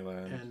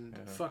 Disneyland. And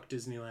fuck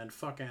Disneyland.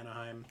 Fuck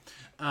Anaheim.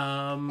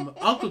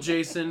 Uncle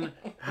Jason,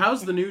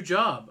 how's the new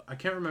job? I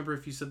can't remember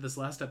if you said this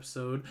last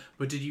episode,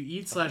 but did you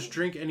eat /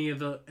 drink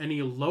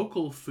any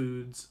local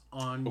foods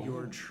on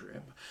your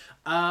trip?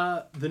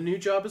 The new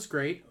job is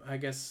great. I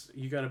guess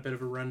you got a bit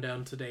of a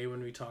rundown today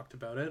when we talked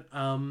about it.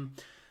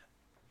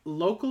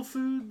 Local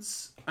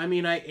foods, I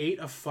mean, I ate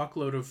a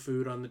fuckload of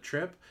food on the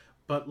trip,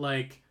 but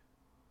like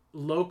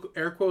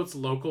air quotes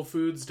local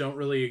foods don't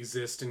really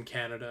exist in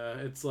Canada.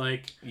 It's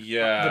like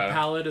the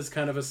palate is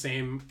kind of the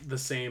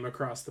same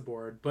across the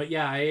board. But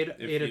yeah, I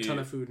ate a ton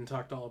of food and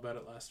talked all about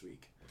it last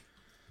week.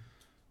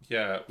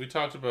 Yeah, we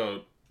talked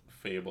about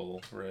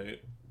Fable,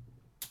 right?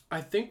 I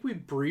think we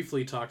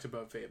briefly talked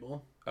about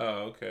Fable.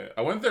 Oh, okay.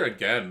 I went there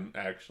again,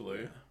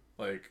 actually. Yeah.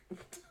 Like,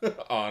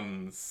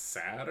 on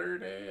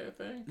Saturday, I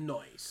think.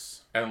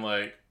 Nice. And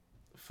like,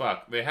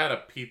 fuck, they had a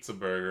pizza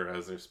burger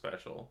as their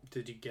special.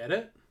 Did you get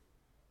it?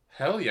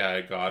 Hell yeah,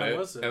 I got it. How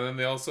was it? And then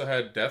they also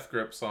had Death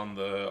Grips on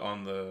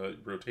the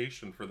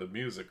rotation for the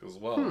music as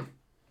well.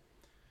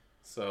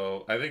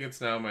 So I think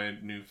it's now my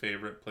new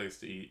favorite place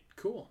to eat.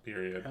 Cool.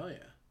 Period. Hell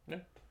yeah.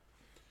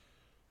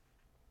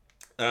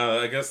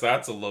 I guess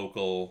that's a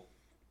local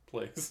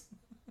place.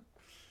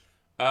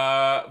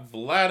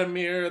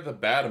 Vladimir the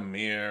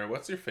Badamir,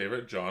 what's your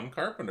favorite John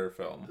Carpenter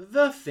film?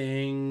 The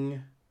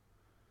Thing.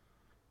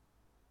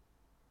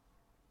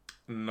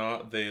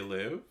 Not They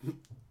Live?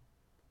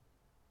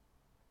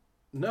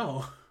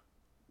 No.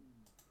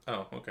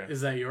 Oh, okay.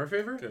 Is that your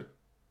favorite? Good.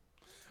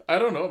 I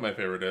don't know what my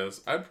favorite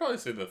is. I'd probably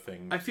say The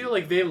Thing. I feel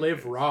like They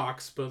Live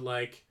rocks, but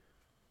like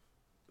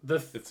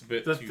it's a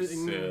bit too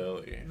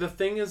silly. The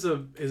Thing is a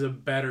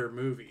better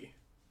movie.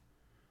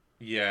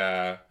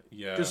 Yeah.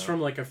 Just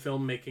from like a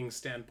filmmaking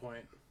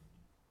standpoint.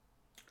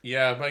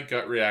 Yeah, my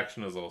gut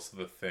reaction is also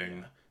The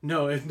Thing.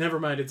 No, never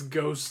mind. It's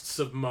Ghosts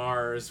of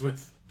Mars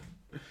with.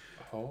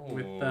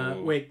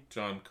 Wait.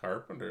 John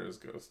Carpenter's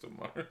Ghost of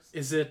Mars.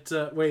 Is it?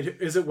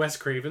 Is it Wes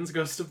Craven's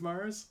Ghost of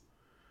Mars?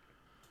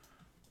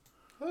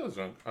 That was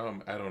John.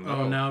 I don't know.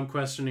 Oh, now I'm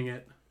questioning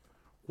it.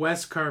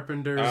 Wes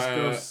Carpenter's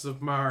Ghosts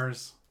of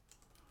Mars.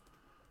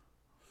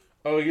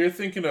 Oh, you're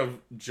thinking of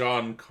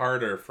John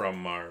Carter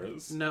from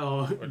Mars.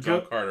 No, Or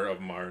John Carter of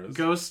Mars.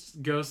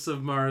 Ghosts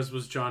of Mars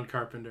was John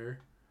Carpenter.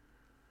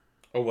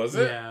 Oh, was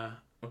it? Yeah.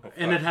 Oh,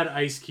 And it had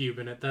Ice Cube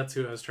in it. That's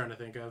who I was trying to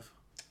think of.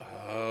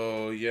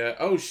 Oh, yeah.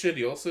 Oh, shit.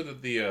 He also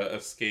did the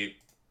Escape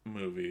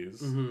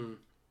movies. Mm-hmm.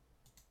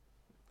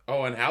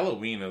 Oh, and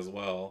Halloween as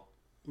well.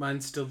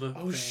 Mine's still the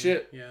Oh, thing.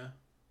 shit. Yeah.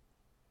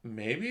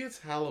 Maybe it's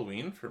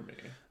Halloween for me.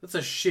 That's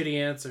a shitty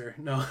answer.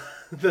 No.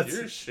 You're a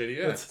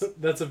shitty ass.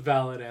 That's a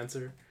valid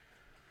answer.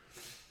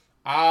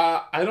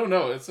 I don't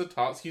know. It's a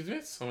toss. He's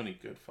made so many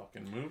good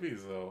fucking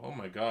movies, though. Oh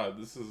my god.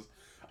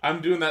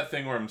 I'm doing that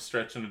thing where I'm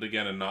stretching it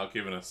again and not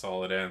giving a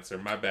solid answer.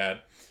 My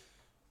bad.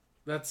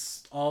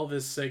 That's all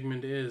this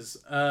segment is.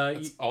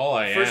 That's all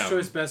I am. First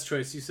choice, best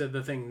choice. You said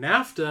the thing.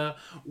 NAFTA.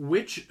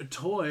 Which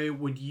toy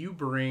would you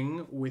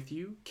bring with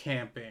you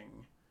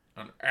camping?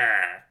 An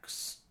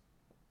axe.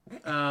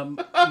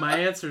 My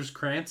answer's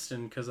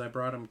Cranston because I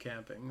brought him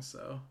camping.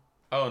 So.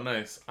 Oh,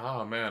 nice.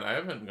 Oh, man. I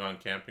haven't gone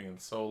camping in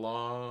so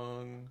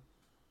long.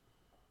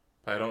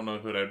 I don't know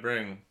who I'd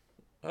bring.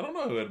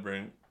 Probably,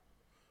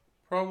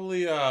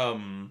 Probably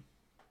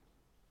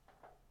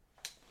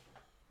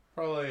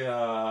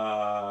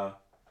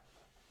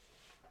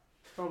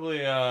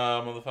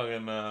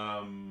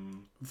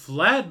motherfucking,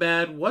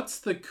 Vladbad, what's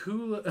the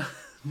cool...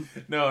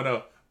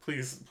 No.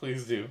 Please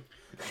do.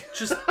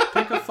 Just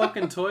pick a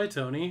fucking toy,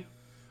 Tony.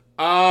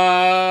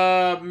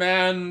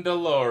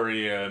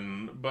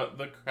 Mandalorian, but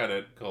the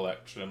credit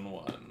collection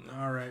one.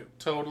 Alright.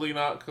 Totally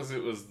not, because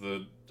it was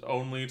the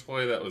only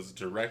toy that was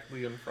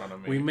directly in front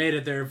of me. We made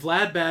it there.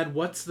 Vladbad,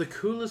 what's the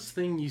coolest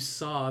thing you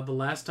saw the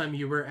last time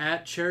you were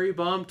at Cherry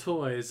Bomb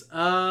Toys?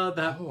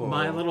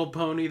 My Little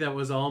Pony that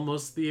was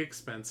almost the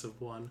expensive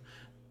one.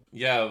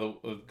 Yeah,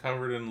 the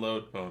covered in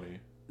load pony.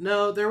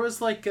 No, there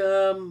was like,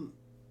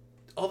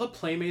 all the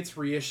Playmates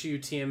reissue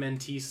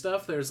TMNT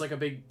stuff. There's like a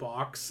big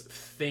box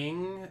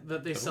thing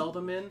that they sell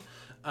them in.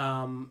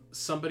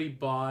 Somebody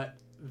bought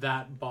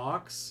that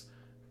box,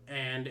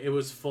 and it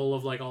was full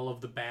of like all of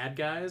the bad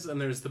guys,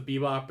 and there's the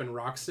Bebop and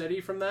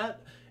Rocksteady from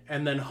that.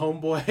 And then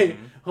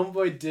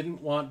Homeboy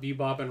didn't want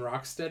Bebop and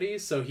Rocksteady,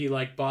 so he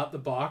like bought the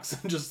box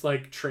and just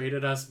like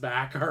traded us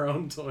back our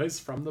own toys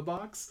from the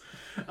box.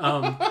 And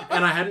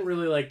I hadn't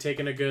really like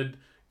taken a good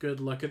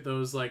look at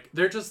those. Like,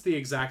 they're just the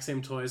exact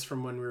same toys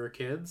from when we were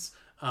kids.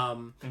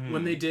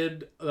 When they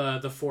did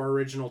the 4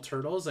 original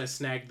Turtles, I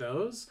snagged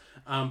those,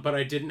 but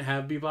I didn't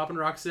have Bebop and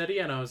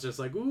Rocksteady, and I was just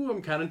like, ooh,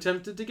 I'm kind of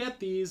tempted to get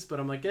these, but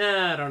I'm like,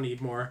 I don't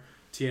need more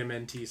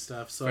TMNT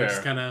stuff, so Fair. I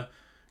just kind of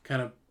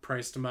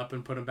priced them up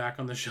and put them back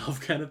on the shelf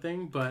kind of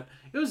thing. But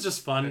it was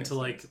just fun to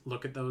like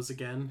look at those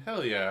again.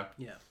 Hell yeah.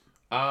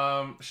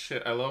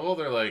 Shit, I love all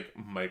their like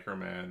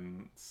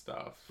Microman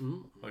stuff.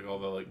 Like all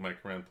the like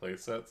Microman play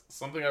sets.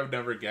 Something I would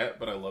never get,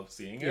 but I love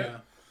seeing it.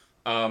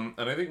 And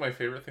I think my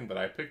favorite thing that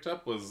I picked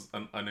up was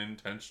an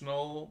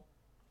unintentional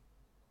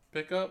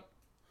pickup.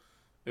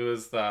 It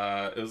was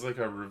like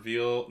a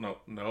reveal.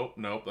 Nope.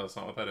 That's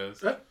not what that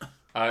is.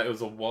 It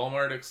was a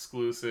Walmart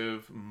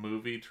exclusive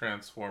movie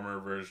Transformer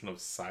version of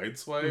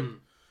Sideswipe,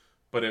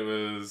 but it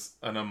was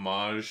an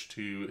homage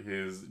to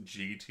his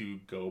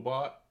G2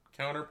 GoBot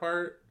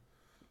counterpart.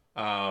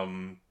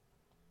 And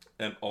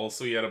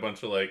also he had a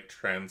bunch of like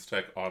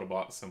Transtech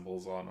Autobot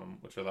symbols on him,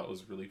 which I thought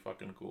was really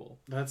fucking cool.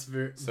 That's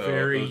very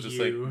it was just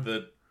you.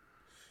 It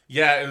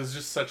was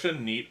just such a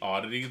neat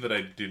oddity that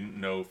I didn't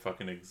know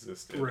fucking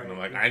existed. Right. And I'm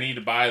like, I need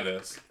to buy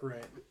this.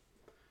 Right.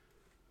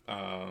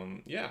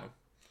 Yeah.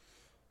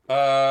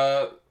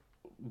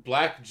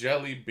 Black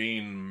Jelly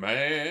Bean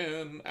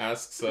Man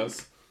asks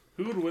us,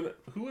 who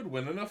would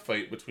win in a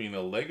fight between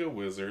a Lego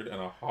Wizard and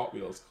a Hot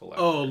Wheels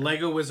collector? Oh,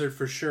 Lego Wizard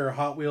for sure.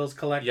 Hot Wheels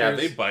collectors. Yeah,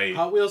 they bite.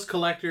 Hot Wheels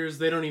collectors,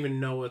 they don't even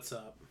know what's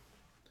up.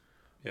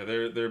 Yeah,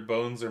 their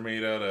bones are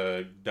made out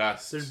of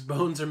dust. Their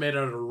bones are made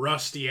out of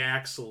rusty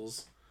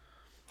axles.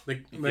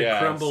 They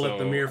crumble at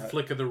the mere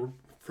flick of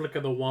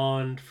the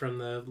wand from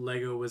the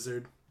Lego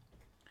Wizard.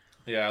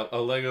 Yeah, a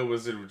Lego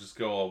Wizard would just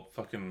go all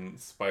fucking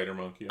spider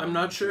monkey. I'm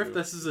not sure if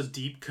this is a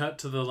deep cut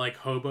to the like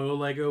hobo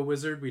Lego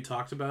Wizard we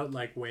talked about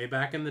like way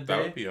back in the day.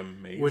 That would be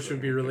amazing. Which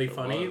would be really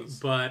funny.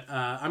 But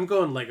I'm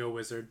going Lego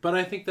Wizard. But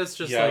I think that's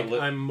just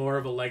I'm more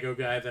of a Lego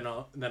guy than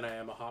I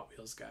am a Hot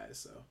Wheels guy.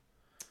 So.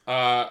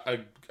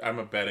 I'm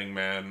a betting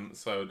man,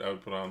 so I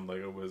would put on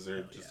Lego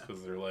Wizard just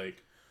because they're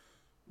like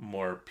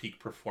more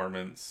peak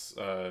performance,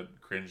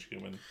 cringe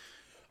human.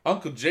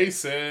 Uncle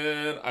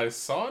Jason, I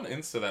saw on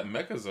Insta that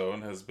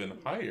Mechazone has been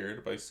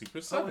hired by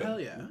Super 7. Oh, hell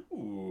yeah.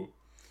 Ooh.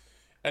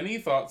 Any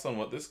thoughts on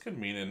what this could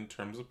mean in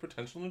terms of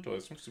potential new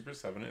toys from Super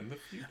 7 in the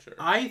future?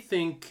 I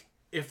think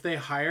if they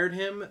hired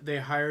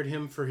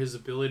him for his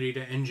ability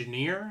to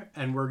engineer,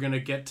 and we're going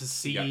to get to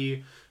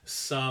see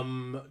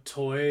some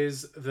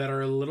toys that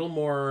are a little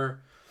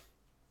more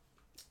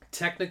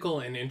technical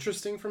and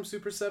interesting from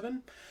Super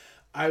 7.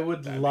 I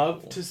would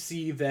love to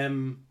see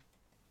them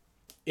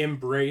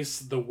embrace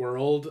the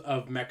world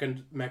of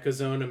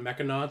Mechazone and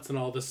Mechanauts and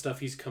all the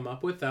stuff he's come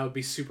up with. That would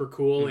be super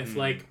cool. If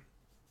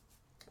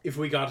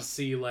we got to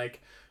see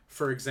like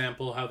for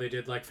example, how they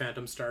did like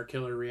Phantom Star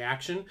Killer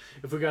Reaction.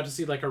 If we got to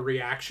see like a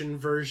reaction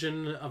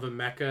version of a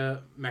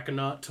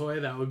Mechanaut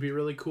toy, that would be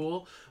really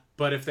cool.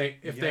 But if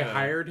they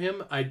hired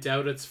him, I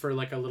doubt it's for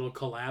like a little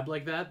collab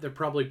like that. They're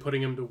probably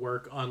putting him to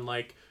work on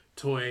like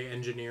toy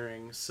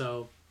engineering.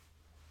 So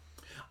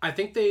I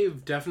think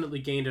they've definitely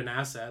gained an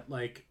asset.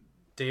 Like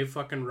Dave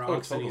fucking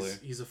rocks, and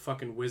he's a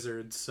fucking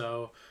wizard.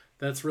 So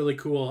that's really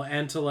cool.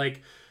 And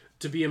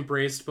to be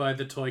embraced by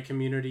the toy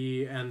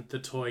community and the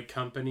toy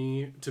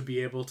company, to be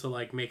able to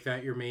like make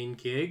that your main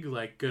gig,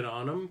 like good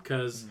on him,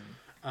 because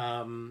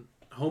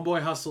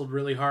Homeboy hustled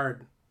really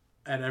hard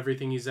at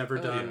everything he's ever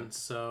done. Yeah.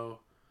 So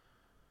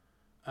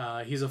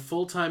he's a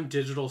full-time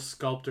digital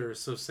sculptor,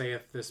 so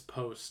saith this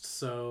post.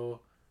 So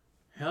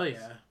hell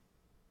yeah.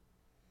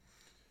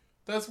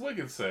 That's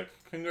wicked sick.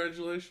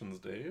 Congratulations,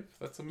 Dave.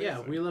 That's amazing.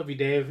 Yeah, we love you,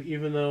 Dave,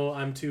 even though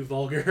I'm too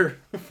vulgar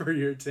for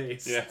your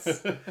tastes.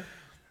 Yeah.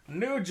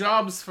 New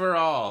jobs for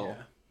all.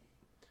 Yeah.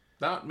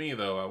 Not me,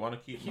 though. I want to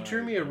keep He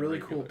drew me a really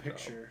cool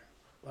picture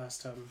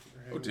last time.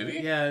 Oh, did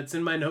he? Yeah, it's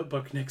in my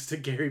notebook next to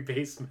Gary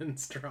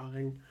Baseman's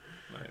drawing.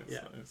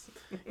 Nice.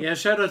 Yeah,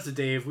 shout out to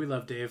Dave. We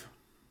love Dave.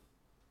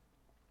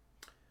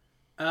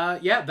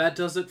 That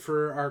does it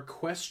for our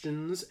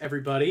questions,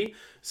 everybody.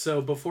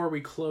 So before we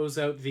close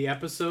out the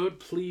episode,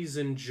 please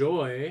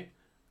enjoy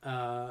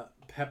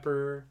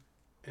Pepper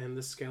and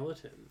the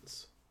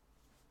Skeletons.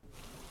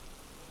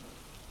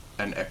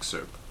 An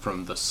excerpt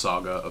from the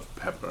Saga of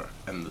Pepper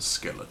and the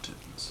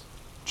Skeletons.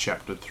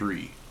 Chapter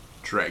 3,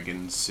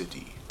 Dragon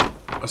City.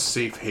 A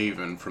safe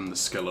haven from the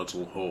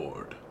skeletal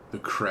horde, the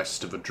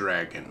crest of a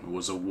dragon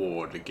was a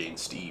ward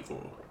against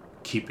evil,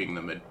 keeping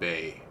them at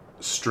bay.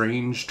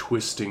 Strange,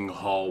 twisting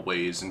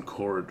hallways and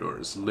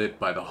corridors lit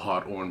by the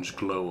hot orange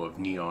glow of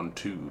neon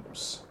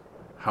tubes.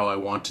 How I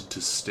wanted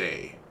to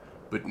stay,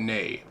 but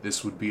nay,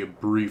 this would be a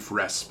brief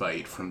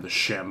respite from the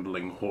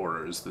shambling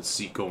horrors that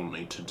seek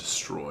only to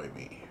destroy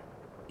me.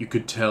 You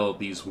could tell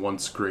these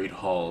once great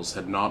halls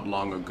had not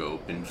long ago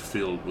been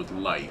filled with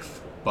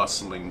life,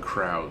 bustling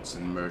crowds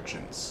and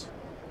merchants.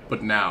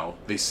 But now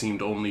they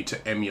seemed only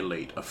to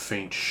emulate a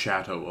faint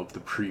shadow of the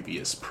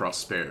previous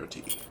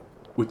prosperity.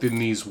 Within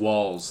these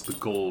walls, the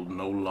gold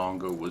no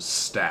longer was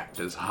stacked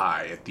as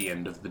high at the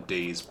end of the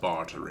day's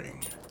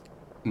bartering.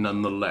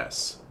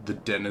 Nonetheless, the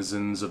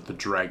denizens of the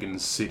Dragon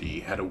City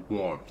had a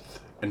warmth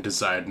and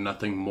desired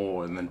nothing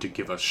more than to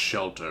give us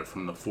shelter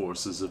from the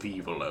forces of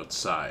evil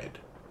outside.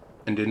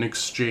 And in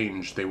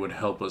exchange, they would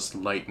help us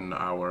lighten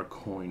our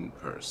coin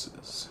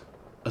purses.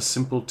 A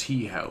simple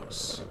tea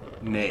house.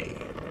 Nay,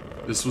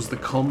 this was the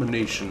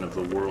culmination of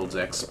the world's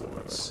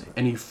exports.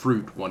 Any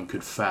fruit one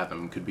could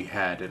fathom could be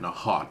had in a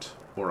hot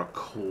or a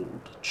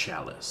cold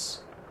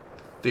chalice.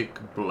 Thick,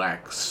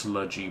 black,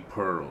 sludgy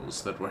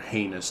pearls that were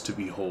heinous to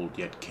behold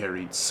yet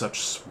carried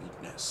such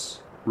sweetness.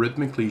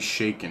 Rhythmically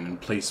shaken and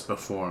placed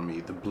before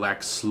me, the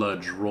black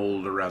sludge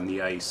rolled around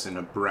the ice in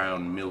a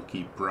brown,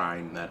 milky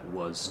brine that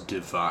was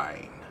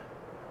divine.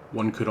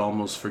 One could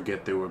almost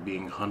forget they were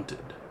being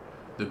hunted.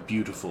 The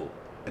beautiful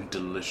and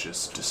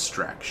delicious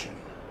distraction.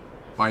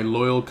 My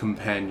loyal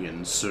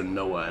companions, Sir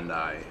Noah and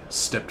I,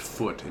 stepped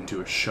foot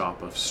into a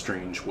shop of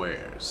strange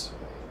wares.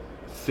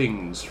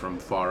 Things from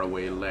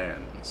faraway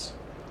lands,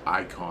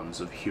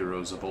 icons of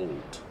heroes of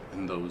old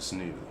and those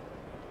new.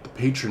 The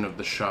patron of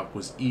the shop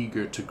was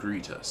eager to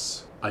greet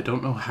us. I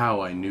don't know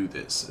how I knew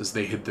this, as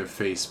they hid their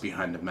face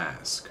behind a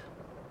mask.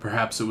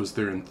 Perhaps it was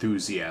their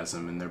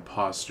enthusiasm and their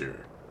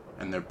posture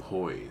and their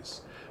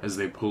poise as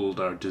they pulled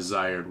our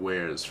desired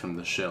wares from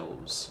the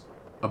shelves.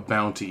 A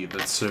bounty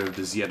that served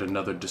as yet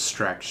another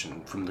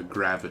distraction from the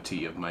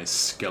gravity of my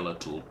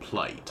skeletal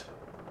plight.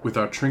 With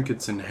our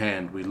trinkets in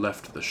hand, we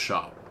left the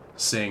shop,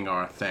 saying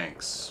our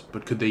thanks,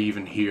 but could they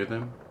even hear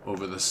them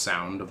over the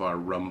sound of our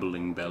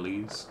rumbling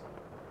bellies?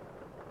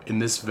 In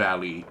this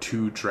valley,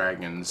 two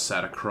dragons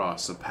sat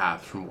across a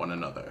path from one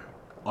another.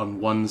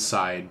 On one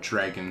side,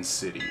 Dragon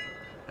City,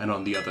 and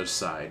on the other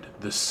side,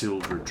 the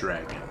Silver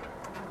Dragon.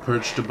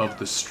 Perched above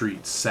the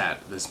street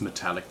sat this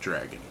metallic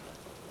dragon.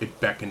 It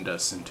beckoned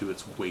us into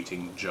its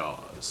waiting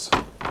jaws.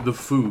 The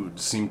food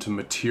seemed to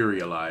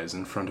materialize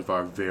in front of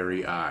our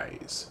very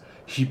eyes.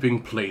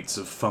 Heaping plates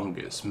of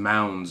fungus,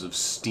 mounds of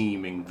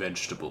steaming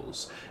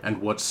vegetables,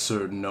 and what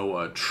Sir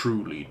Noah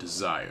truly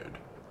desired.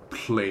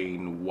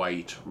 Plain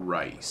white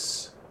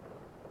rice.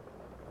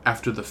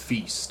 After the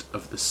feast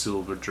of the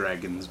Silver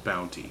Dragon's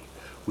bounty,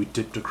 we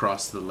dipped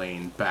across the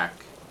lane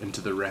back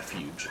into the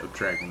refuge of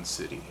Dragon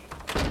City.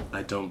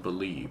 I don't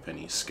believe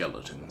any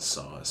skeletons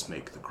saw us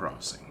make the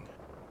crossing.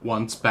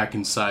 Once back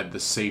inside the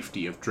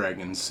safety of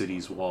Dragon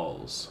City's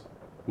walls,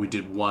 we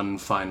did one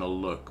final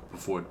look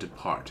before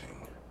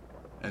departing.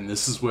 And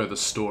this is where the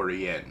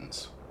story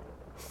ends.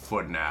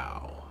 For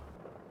now.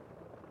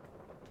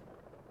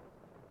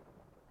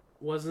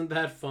 Wasn't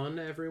that fun,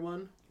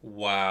 everyone?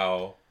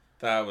 Wow.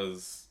 That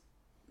was...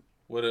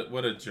 What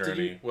a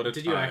journey.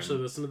 Did you actually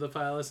listen to the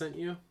file I sent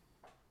you?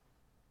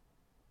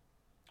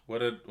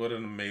 What an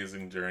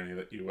amazing journey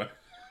that you went.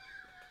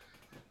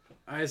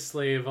 I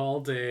slave all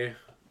day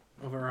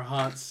over a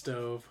hot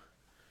stove.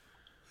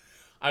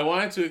 I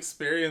wanted to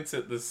experience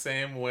it the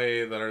same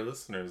way that our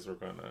listeners were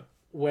gonna.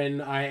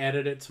 When I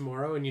edit it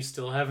tomorrow and you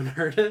still haven't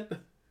heard it.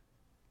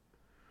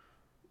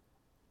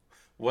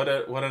 What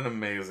an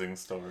amazing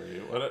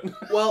story.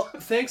 Well,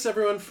 thanks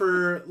everyone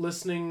for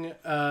listening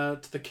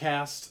to the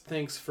cast.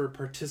 Thanks for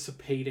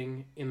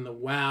participating in the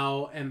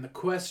WoW and the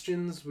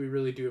questions. We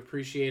really do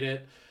appreciate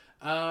it.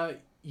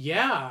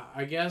 Yeah,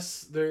 I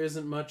guess there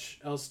isn't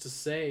much else to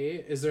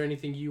say. Is there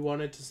anything you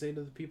wanted to say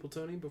to the people,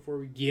 Tony, before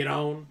we get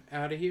on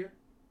out of here?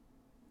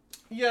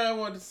 Yeah, I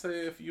wanted to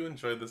say if you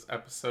enjoyed this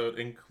episode,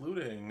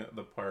 including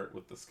the part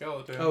with the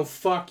skeleton. Oh,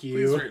 fuck you.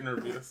 Please rate and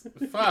review us.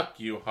 Fuck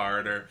you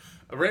harder.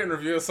 Rate and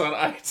review us on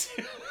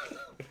iTunes.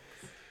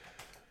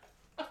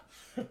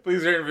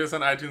 Please rate and review us on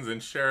iTunes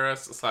and share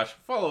us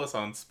 / follow us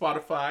on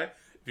Spotify.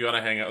 If you want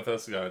to hang out with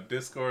us, we got a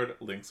Discord.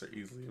 Links are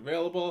easily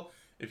available.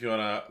 If you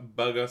want to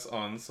bug us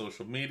on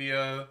social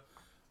media,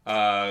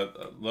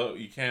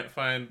 you can't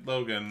find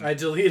Logan. I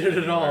deleted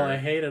it all. I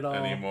hate it all.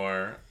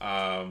 Anymore.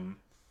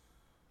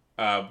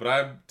 But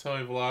I'm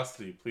Tony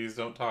Velocity. Please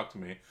don't talk to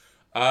me.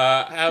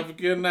 Have a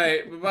good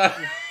night.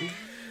 Bye.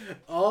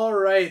 All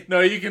right.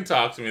 No, you can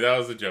talk to me. That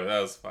was a joke. That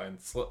was fine.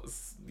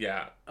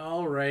 Yeah.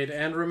 All right.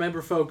 And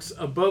remember, folks,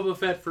 a Boba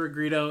Fett for a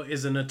Greedo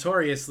is a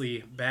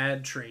notoriously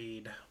bad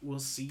trade. We'll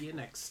see you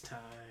next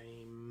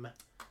time.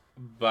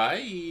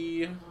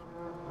 Bye.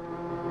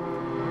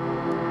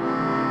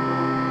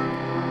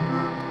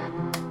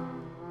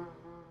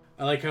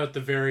 I like how at the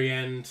very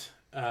end,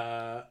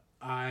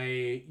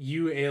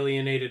 you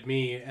alienated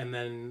me, and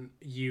then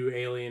you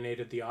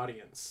alienated the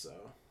audience.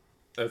 So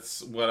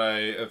that's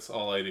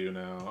all I do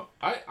now.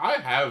 I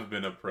have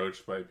been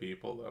approached by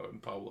people though in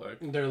public.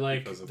 They're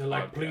like,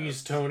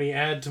 please, Tony,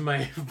 add to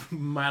my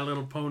My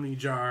Little Pony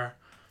jar.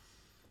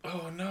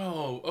 Oh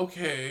no.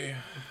 Okay.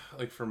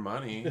 Like for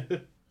money.